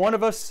 maybe one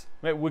of us,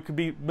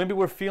 maybe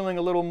we're feeling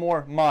a little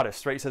more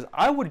modest, right? He says,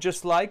 I would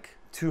just like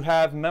to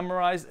have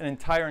memorized an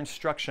entire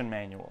instruction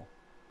manual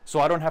so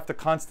I don't have to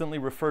constantly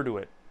refer to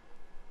it.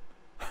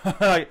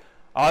 I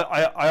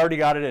already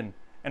got it in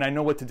and I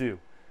know what to do.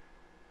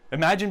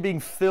 Imagine being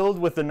filled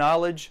with the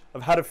knowledge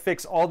of how to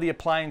fix all the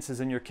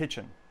appliances in your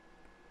kitchen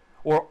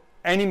or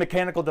any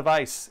mechanical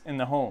device in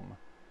the home.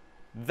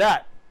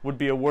 That would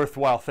be a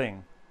worthwhile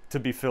thing to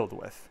be filled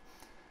with,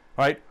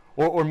 right?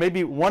 Or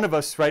maybe one of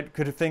us, right,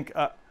 could think,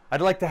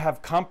 I'd like to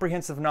have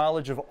comprehensive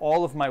knowledge of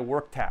all of my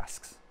work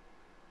tasks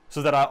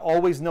so that I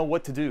always know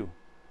what to do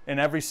in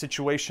every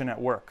situation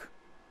at work.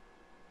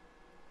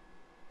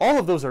 All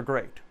of those are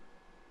great,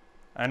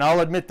 and I'll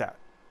admit that.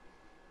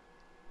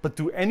 But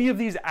do any of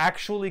these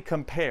actually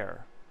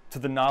compare to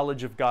the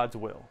knowledge of God's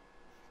will?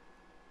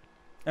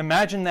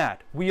 Imagine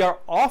that. We are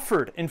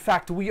offered, in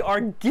fact, we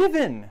are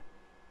given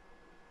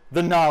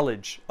the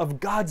knowledge of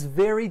God's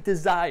very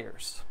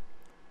desires.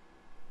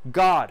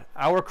 God,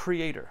 our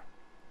Creator.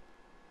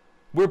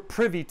 We're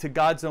privy to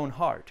God's own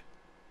heart.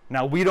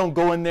 Now, we don't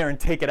go in there and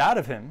take it out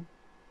of Him.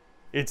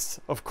 It's,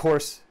 of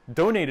course,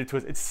 donated to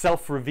us. It's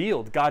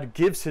self-revealed. God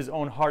gives His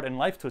own heart and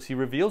life to us. He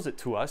reveals it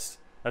to us.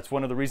 That's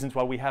one of the reasons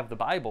why we have the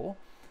Bible.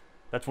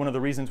 That's one of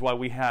the reasons why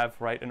we have,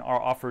 right, and are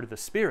offered the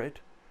Spirit.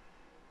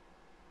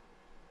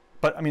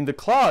 But, I mean, the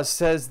clause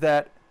says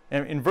that,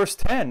 in verse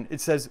 10, it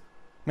says,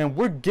 man,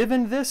 we're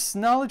given this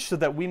knowledge so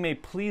that we may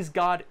please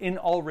God in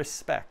all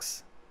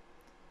respects.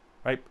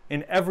 Right?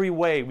 In every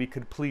way we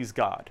could please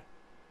God.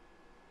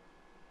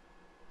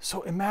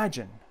 So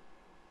imagine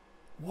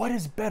what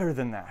is better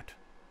than that?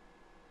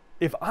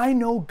 If I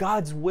know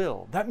God's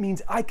will, that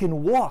means I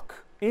can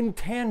walk in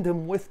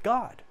tandem with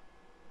God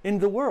in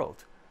the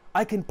world.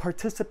 I can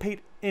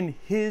participate in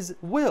His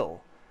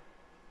will.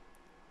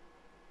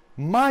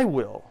 My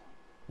will,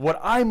 what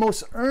I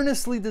most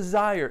earnestly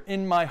desire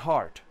in my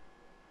heart,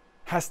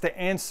 has to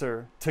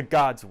answer to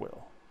God's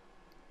will.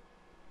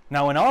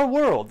 Now, in our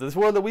world, this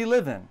world that we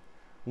live in,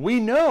 we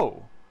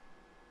know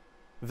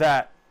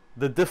that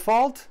the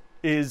default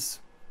is,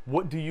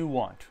 what do you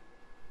want?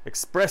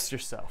 Express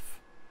yourself.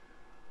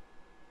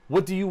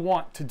 What do you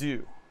want to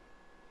do?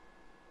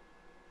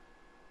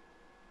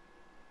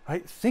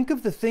 Right? Think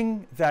of the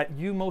thing that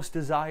you most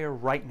desire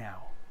right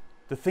now.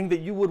 The thing that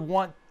you would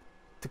want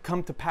to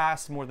come to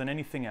pass more than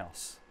anything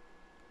else.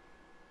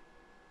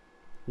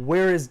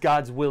 Where is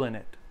God's will in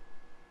it?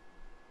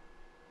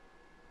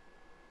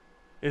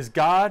 Is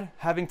God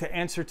having to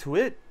answer to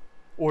it,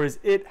 or is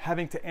it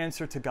having to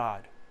answer to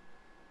God?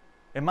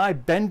 Am I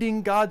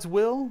bending God's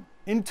will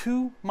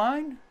into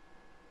mine,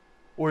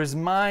 or is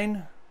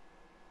mine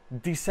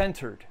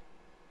decentered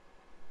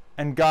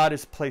and God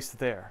is placed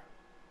there?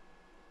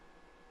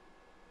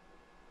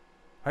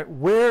 Right?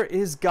 Where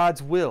is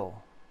God's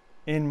will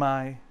in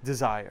my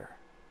desire?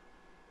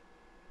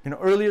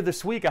 Earlier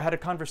this week I had a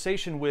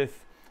conversation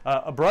with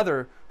a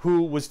brother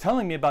who was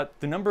telling me about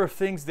the number of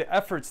things, the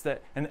efforts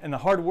that and the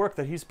hard work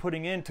that he's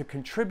putting into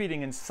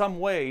contributing in some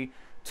way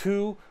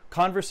to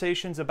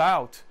conversations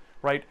about,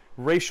 right,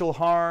 racial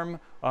harm,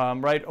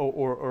 right,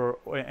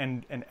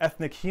 and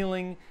ethnic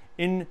healing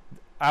in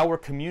our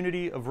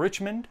community of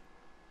Richmond.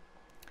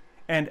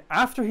 And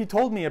after he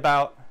told me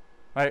about,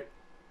 right,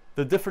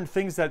 the different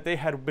things that they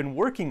had been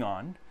working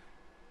on,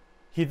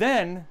 he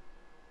then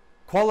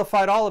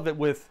qualified all of it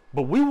with,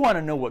 but we want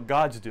to know what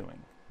God's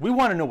doing. We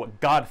want to know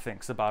what God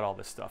thinks about all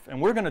this stuff, and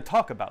we're going to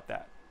talk about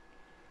that.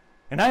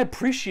 And I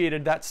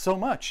appreciated that so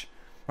much,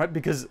 right?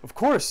 Because of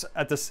course,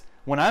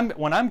 when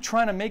I'm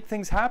trying to make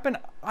things happen,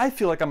 I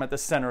feel like I'm at the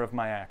center of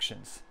my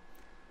actions.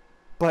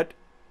 But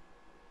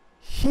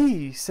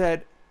he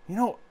said, we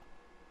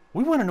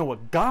want to know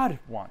what God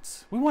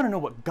wants. We want to know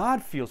what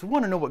God feels. We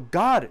want to know what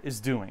God is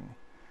doing.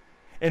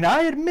 And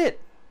I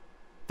admit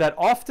that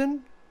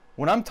often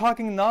when I'm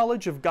talking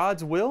knowledge of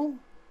God's will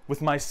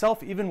with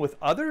myself, even with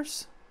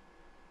others,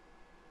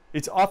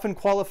 it's often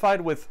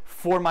qualified with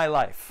 "for my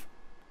life,"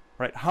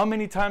 right? How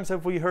many times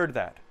have we heard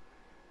that?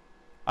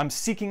 I'm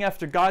seeking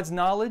after God's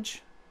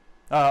knowledge,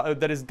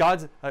 that is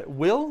God's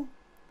will,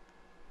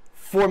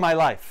 for my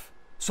life.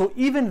 So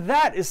even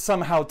that is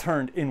somehow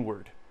turned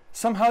inward.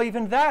 Somehow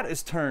even that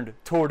is turned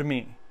toward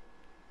me.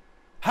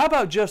 How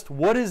about just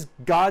what is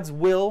God's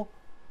will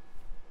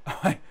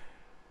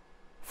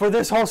for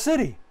this whole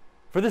city,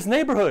 for this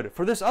neighborhood,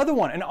 for this other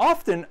one? And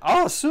often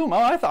I'll assume,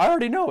 I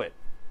already know it.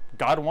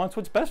 God wants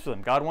what's best for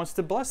them. God wants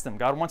to bless them.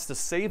 God wants to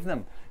save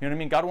them. You know what I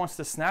mean? God wants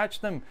to snatch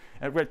them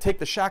and take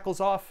the shackles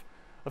off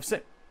of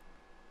sin.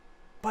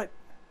 But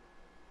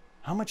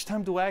how much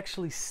time do I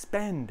actually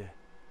spend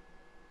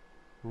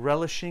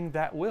relishing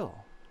that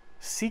will,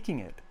 seeking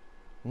it,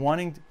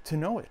 wanting to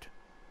know it?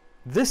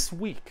 This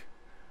week,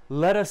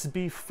 let us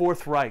be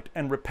forthright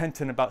and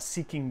repentant about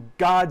seeking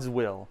God's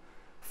will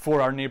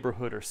for our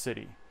neighborhood or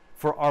city,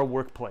 for our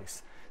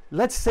workplace.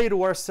 Let's say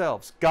to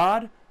ourselves,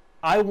 God,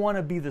 I want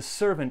to be the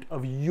servant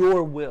of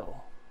your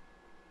will.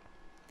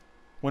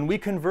 When we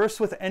converse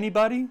with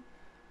anybody,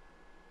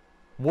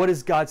 what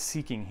is God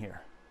seeking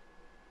here?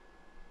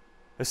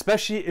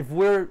 Especially if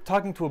we're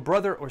talking to a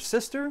brother or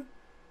sister,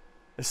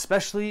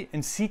 especially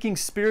in seeking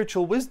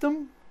spiritual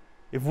wisdom,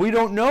 if we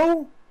don't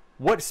know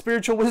what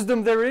spiritual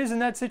wisdom there is in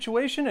that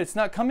situation, it's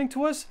not coming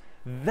to us,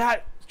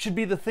 that should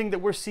be the thing that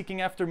we're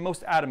seeking after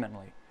most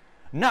adamantly.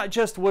 Not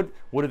just what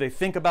do they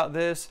think about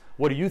this?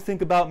 What do you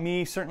think about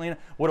me? Certainly,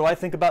 what do I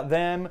think about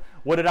them?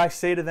 What did I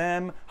say to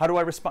them? How do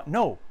I respond?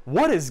 No,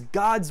 what is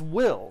God's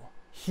will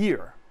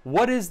here?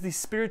 What is the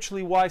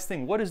spiritually wise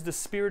thing? What is the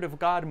Spirit of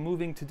God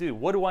moving to do?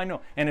 What do I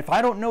know? And if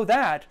I don't know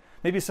that,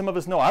 maybe some of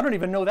us know, I don't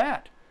even know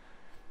that,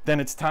 then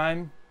it's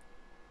time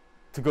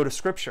to go to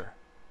Scripture.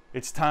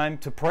 It's time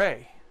to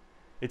pray.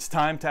 It's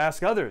time to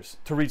ask others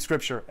to read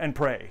Scripture and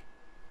pray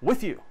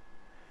with you.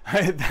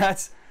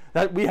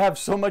 That we have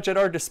so much at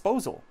our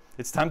disposal.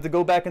 It's time to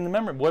go back in the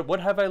memory. What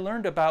have I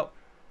learned about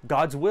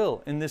God's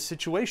will in this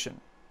situation?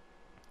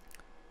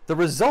 The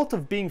result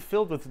of being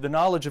filled with the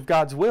knowledge of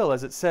God's will,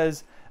 as it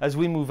says as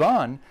we move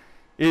on,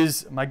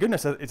 is, my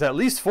goodness, it's at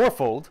least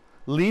fourfold: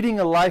 leading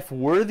a life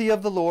worthy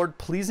of the Lord,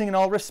 pleasing in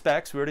all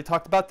respects, we already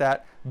talked about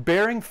that,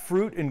 bearing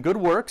fruit in good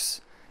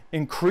works,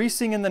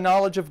 increasing in the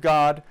knowledge of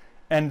God,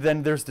 and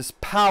then there's this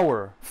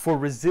power for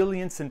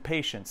resilience and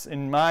patience.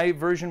 In my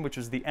version, which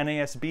is the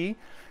NASB,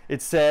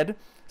 it said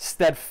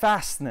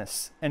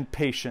steadfastness and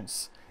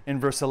patience in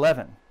verse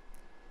 11.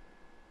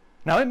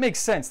 Now it makes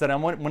sense that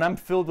when I'm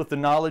filled with the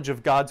knowledge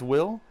of God's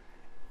will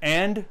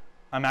and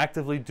I'm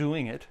actively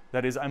doing it,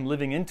 that is, I'm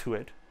living into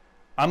it,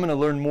 I'm going to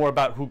learn more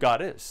about who God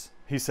is.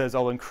 He says,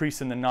 I'll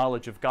increase in the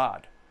knowledge of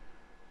God.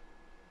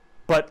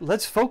 But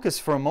let's focus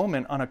for a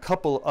moment on a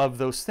couple of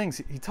those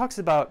things. He talks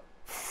about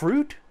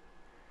fruit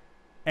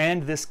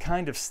and this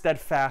kind of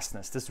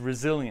steadfastness, this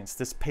resilience,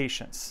 this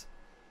patience,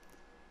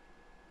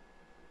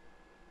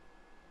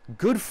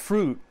 good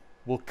fruit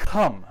will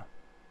come,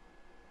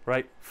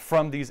 right,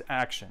 from these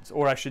actions.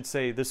 Or I should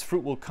say, this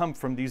fruit will come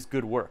from these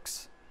good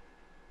works.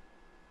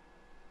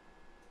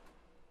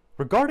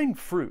 Regarding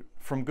fruit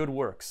from good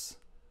works,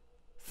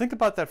 think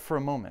about that for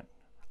a moment.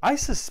 I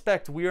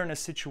suspect we are in a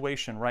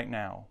situation right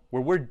now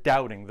where we're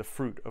doubting the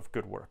fruit of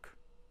good work,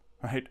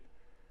 right?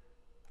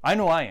 I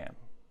know I am.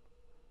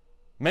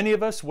 Many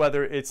of us,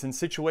 whether it's in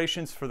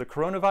situations for the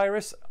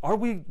coronavirus, are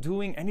we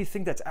doing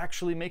anything that's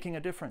actually making a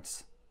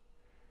difference?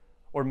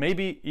 Or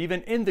maybe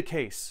even in the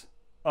case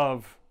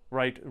of,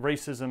 right,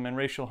 racism and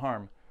racial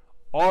harm,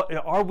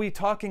 are we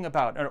talking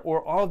about,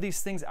 or are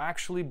these things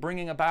actually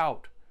bringing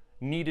about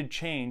needed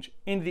change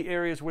in the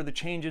areas where the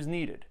change is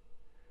needed?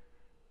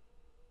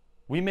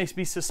 We may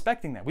be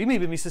suspecting that. We may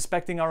be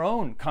suspecting our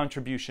own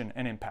contribution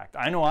and impact.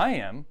 I know I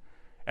am.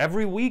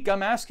 Every week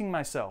I'm asking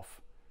myself,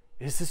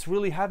 is this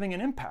really having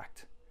an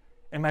impact?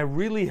 Am I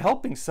really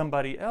helping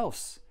somebody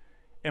else?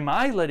 Am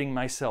I letting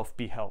myself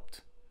be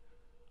helped?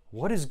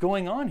 What is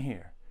going on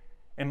here?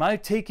 Am I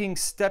taking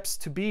steps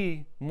to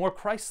be more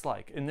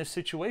Christ-like in this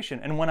situation?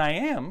 And when I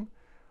am,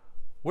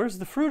 where's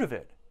the fruit of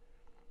it?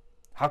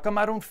 How come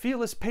I don't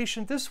feel as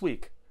patient this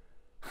week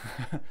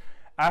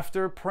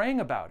after praying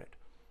about it?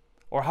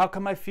 Or how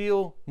come I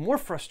feel more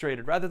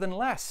frustrated rather than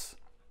less?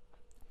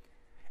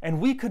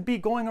 And we could be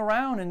going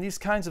around in these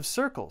kinds of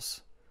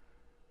circles.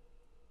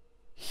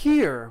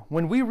 Here,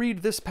 when we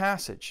read this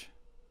passage,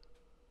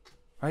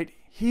 right,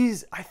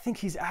 I think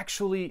he's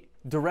actually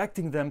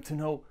directing them to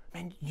know,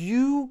 man,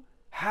 you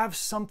have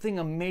something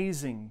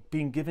amazing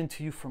being given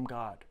to you from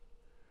God.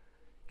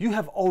 You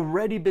have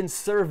already been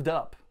served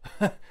up.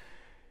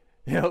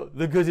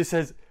 Because it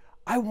says,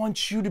 I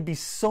want you to be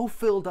so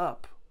filled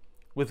up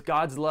with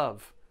God's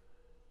love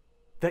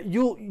that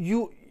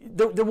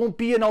there won't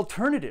be an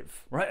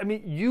alternative, right? I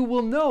mean, you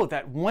will know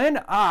that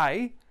when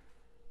I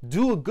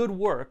do a good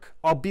work,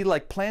 I'll be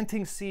like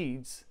planting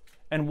seeds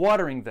and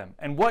watering them.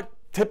 And what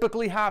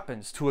typically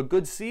happens to a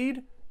good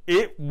seed?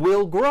 It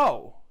will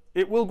grow.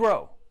 It will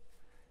grow.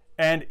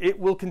 And it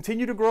will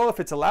continue to grow if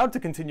it's allowed to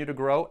continue to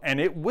grow, and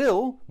it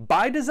will,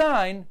 by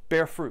design,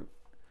 bear fruit.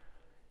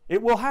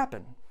 It will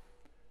happen.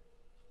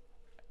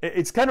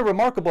 It's kind of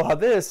remarkable how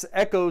this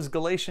echoes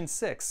Galatians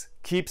 6.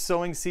 Keep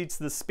sowing seeds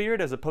to the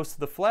Spirit as opposed to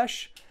the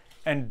flesh,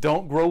 and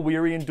don't grow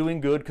weary in doing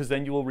good, because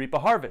then you will reap a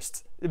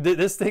harvest.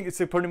 This thing, it's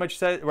pretty much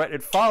said, right?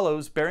 It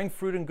follows bearing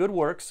fruit in good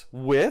works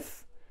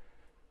with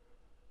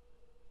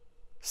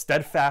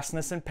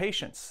steadfastness and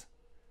patience.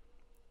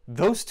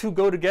 Those two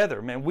go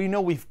together, man. We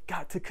know we've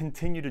got to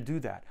continue to do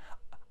that.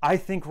 I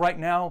think right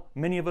now,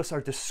 many of us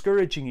are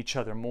discouraging each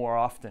other more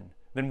often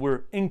than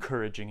we're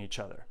encouraging each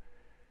other.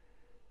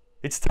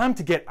 It's time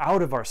to get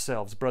out of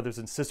ourselves, brothers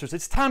and sisters.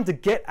 It's time to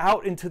get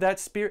out into that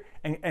Spirit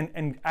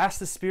and ask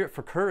the Spirit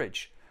for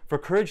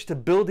courage to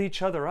build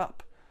each other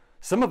up.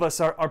 Some of us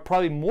are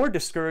probably more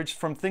discouraged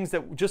from things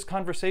that just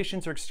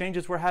conversations or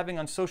exchanges we're having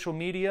on social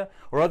media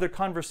or other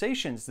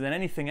conversations than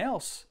anything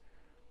else.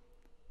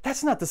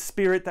 That's not the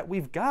spirit that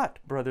we've got,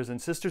 brothers and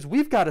sisters.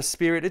 We've got a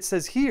spirit, it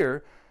says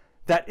here,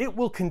 that it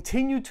will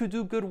continue to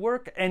do good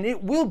work and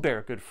it will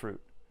bear good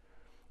fruit.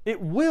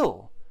 It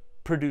will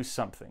produce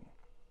something.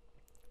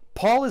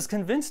 Paul is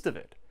convinced of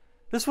it.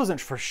 This wasn't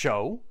for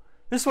show.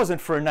 This wasn't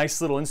for a nice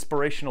little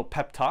inspirational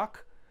pep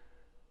talk.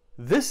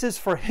 This is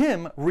for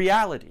him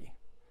reality.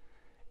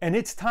 And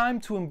it's time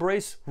to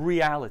embrace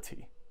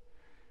reality.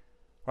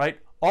 Right?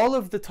 All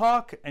of the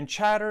talk and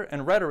chatter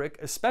and rhetoric,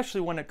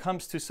 especially when it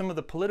comes to some of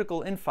the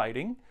political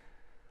infighting,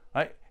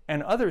 right,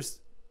 and others,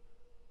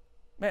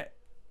 man,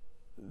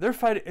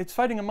 it's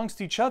fighting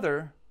amongst each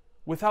other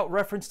without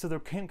reference to the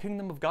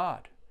kingdom of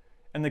God.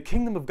 And the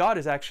kingdom of God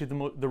is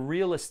actually the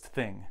realest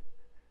thing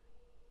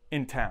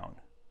in town.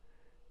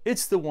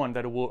 It's the one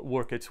that will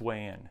work its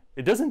way in.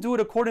 It doesn't do it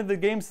according to the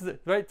games,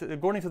 right?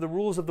 According to the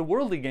rules of the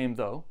worldly game,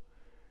 though.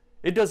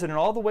 It does it in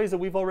all the ways that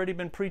we've already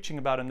been preaching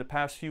about in the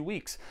past few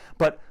weeks.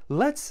 But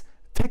let's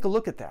take a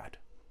look at that.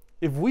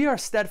 If we are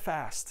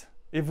steadfast,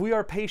 if we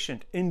are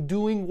patient in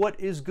doing what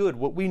is good,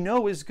 what we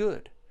know is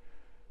good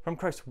from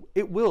Christ,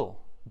 it will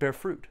bear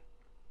fruit.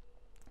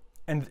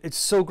 And it's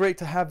so great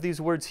to have these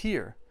words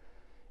here.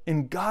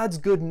 In God's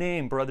good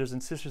name, brothers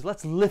and sisters,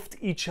 let's lift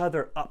each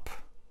other up.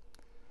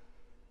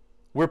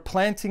 We're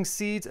planting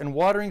seeds and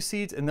watering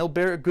seeds, and they'll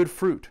bear good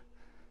fruit.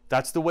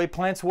 That's the way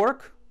plants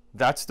work.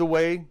 That's the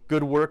way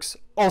good works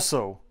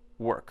also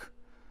work.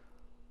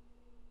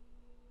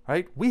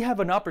 Right? We have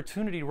an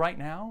opportunity right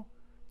now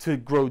to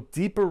grow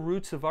deeper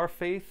roots of our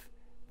faith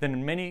than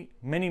in many,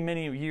 many,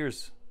 many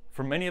years.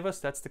 For many of us,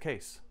 that's the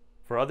case.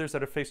 For others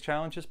that have faced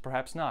challenges,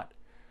 perhaps not.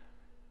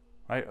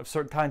 Right, of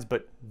certain kinds,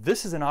 but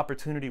this is an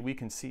opportunity we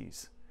can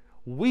seize.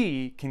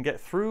 We can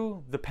get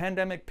through the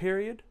pandemic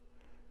period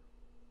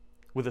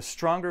with a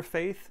stronger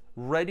faith,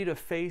 ready to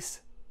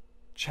face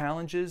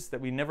challenges that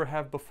we never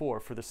have before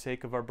for the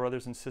sake of our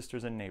brothers and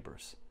sisters and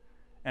neighbors.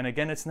 And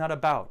again, it's not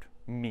about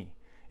me.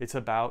 It's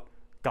about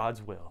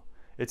God's will.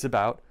 It's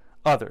about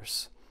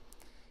others.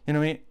 You know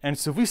what I mean? And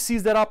so if we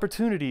seize that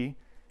opportunity,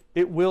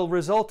 it will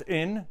result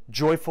in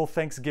joyful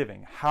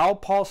thanksgiving. How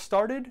Paul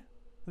started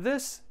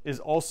this is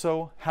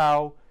also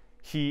how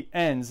he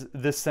ends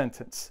this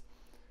sentence.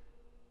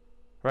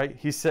 Right?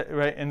 He said,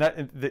 right, and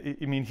that,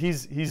 I mean,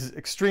 he's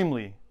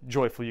extremely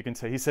joyful, you can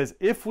say. He says,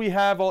 if we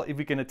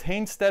can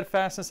attain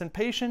steadfastness and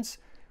patience,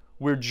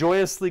 we're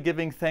joyously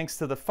giving thanks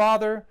to the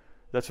Father,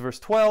 that's verse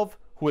 12,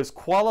 who has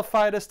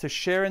qualified us to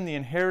share in the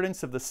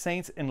inheritance of the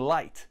saints in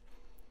light.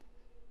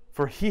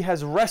 For he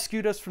has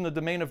rescued us from the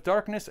domain of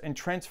darkness and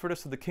transferred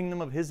us to the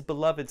kingdom of his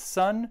beloved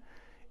Son,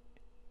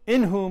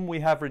 in whom we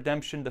have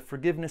redemption, the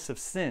forgiveness of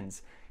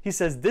sins. He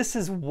says this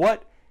is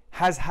what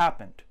has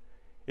happened.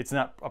 It's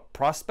not a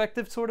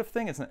prospective sort of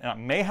thing. It's not, it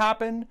may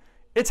happen.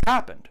 It's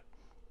happened.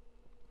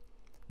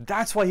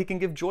 That's why he can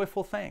give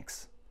joyful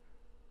thanks.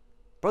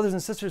 Brothers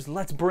and sisters,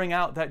 let's bring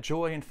out that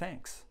joy and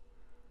thanks.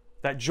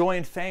 That joy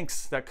and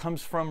thanks that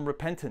comes from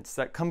repentance,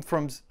 that come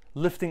from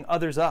lifting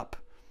others up.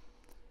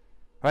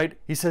 Right?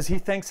 He says he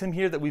thanks him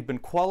here that we've been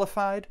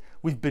qualified,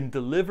 we've been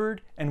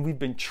delivered, and we've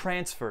been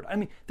transferred. I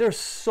mean, there are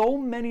so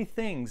many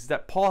things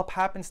that Paul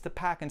happens to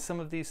pack in some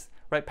of these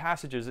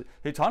passages.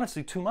 It's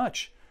honestly too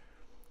much.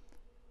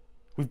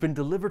 We've been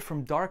delivered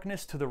from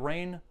darkness to the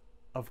reign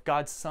of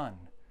God's Son.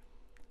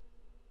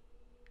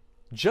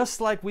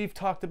 Just like we've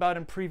talked about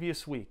in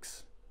previous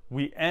weeks,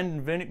 we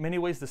end in many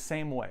ways the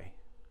same way.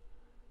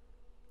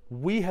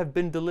 We have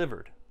been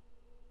delivered.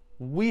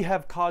 We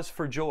have cause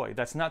for joy.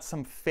 That's not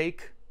some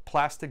fake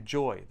plastic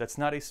joy. That's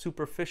not a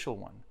superficial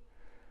one.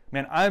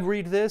 Man, I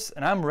read this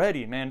and I'm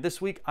ready, man.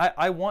 This week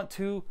I want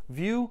to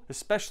view,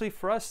 especially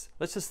for us,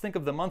 let's just think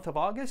of the month of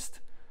August.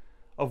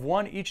 Of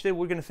one, each day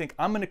we're going to think,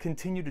 I'm going to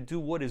continue to do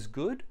what is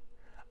good.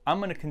 I'm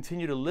going to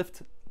continue to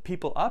lift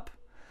people up.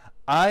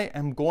 I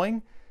am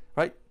going,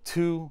 right,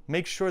 to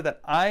make sure that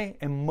I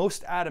am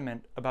most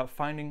adamant about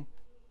finding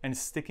and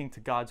sticking to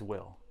God's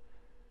will.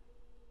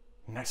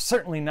 And that's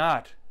certainly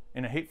not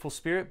in a hateful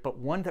spirit, but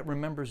one that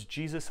remembers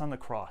Jesus on the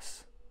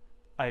cross.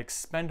 I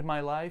expend my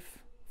life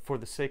for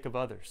the sake of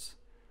others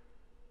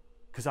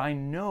because I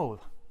know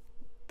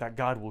that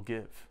God will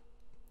give.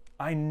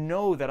 I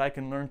know that I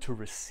can learn to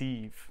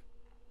receive.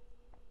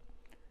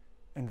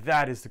 And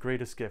that is the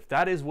greatest gift.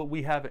 That is what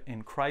we have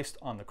in Christ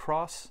on the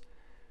cross.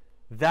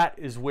 That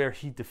is where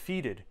he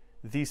defeated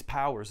these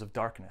powers of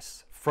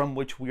darkness from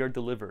which we are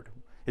delivered.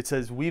 It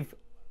says we've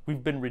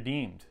been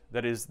redeemed.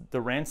 That is,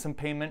 the ransom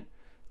payment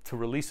to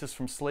release us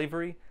from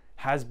slavery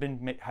has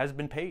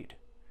been paid.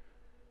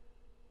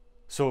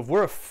 So if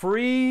we're a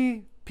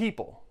free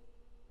people,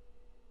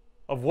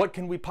 of what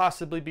can we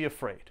possibly be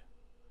afraid?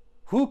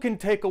 Who can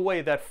take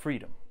away that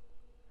freedom?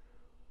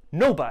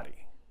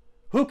 Nobody.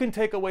 Who can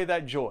take away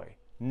that joy?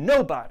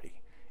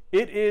 Nobody.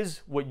 It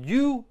is what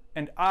you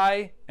and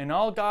I and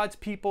all God's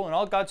people and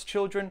all God's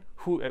children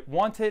who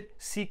want it,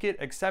 seek it,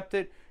 accept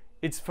it,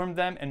 it's from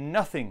them and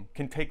nothing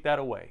can take that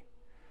away.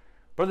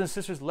 Brothers and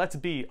sisters, let's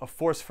be a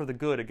force for the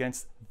good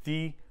against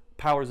the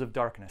powers of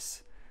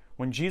darkness.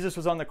 When Jesus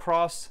was on the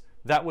cross,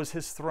 that was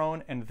his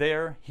throne, and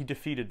there he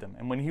defeated them.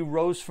 And when he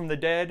rose from the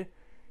dead,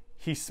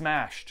 he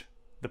smashed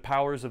the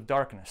powers of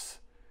darkness.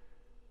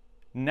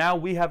 Now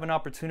we have an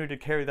opportunity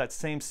to carry that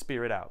same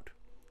spirit out.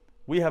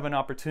 We have an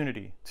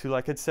opportunity to,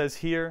 like it says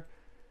here,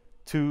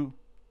 to,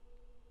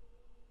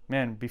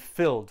 be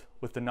filled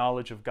with the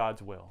knowledge of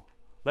God's will.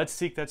 Let's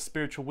seek that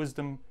spiritual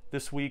wisdom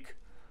this week.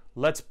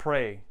 Let's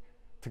pray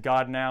to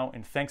God now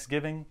in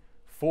thanksgiving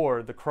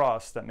for the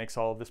cross that makes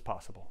all of this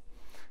possible.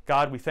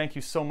 God, we thank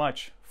you so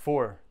much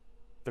for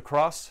the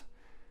cross.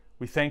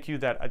 We thank you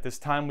that at this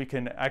time we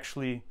can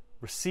actually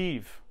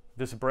receive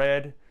this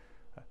bread,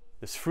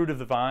 this fruit of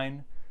the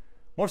vine,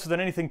 more so than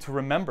anything to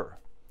remember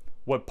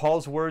what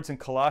Paul's words in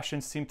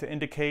Colossians seem to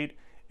indicate,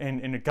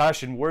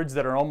 in words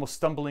that are almost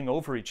stumbling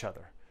over each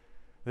other,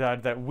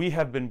 that we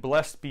have been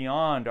blessed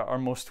beyond our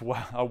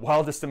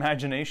wildest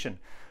imagination.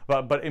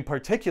 But in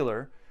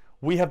particular,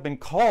 we have been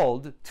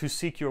called to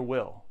seek your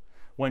will.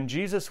 When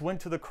Jesus went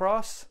to the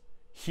cross,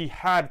 he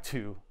had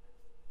to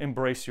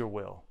embrace your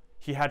will.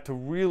 He had to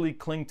really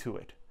cling to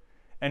it.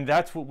 And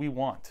that's what we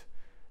want.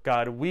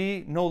 God,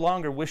 we no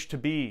longer wish to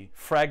be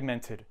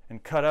fragmented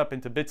and cut up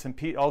into bits and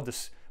pieces, all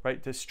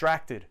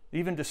distracted,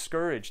 even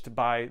discouraged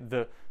by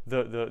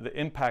the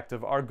impact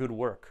of our good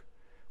work.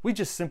 We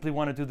just simply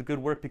want to do the good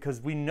work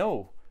because we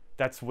know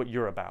that's what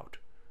you're about.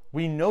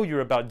 We know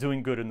you're about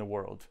doing good in the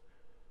world.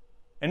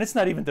 And it's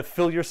not even to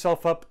fill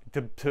yourself up,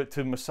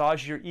 to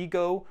massage your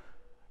ego.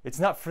 It's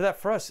not for that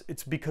for us.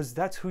 It's because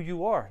that's who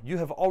you are. You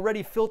have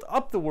already filled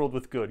up the world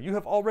with good. You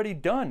have already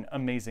done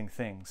amazing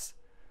things.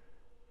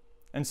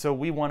 And so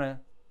we want to,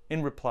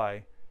 in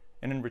reply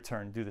and in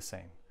return, do the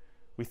same.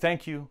 We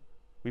thank you.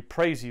 We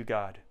praise you,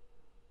 God.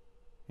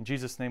 In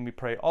Jesus' name we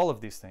pray all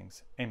of these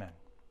things. Amen.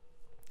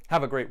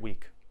 Have a great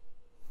week.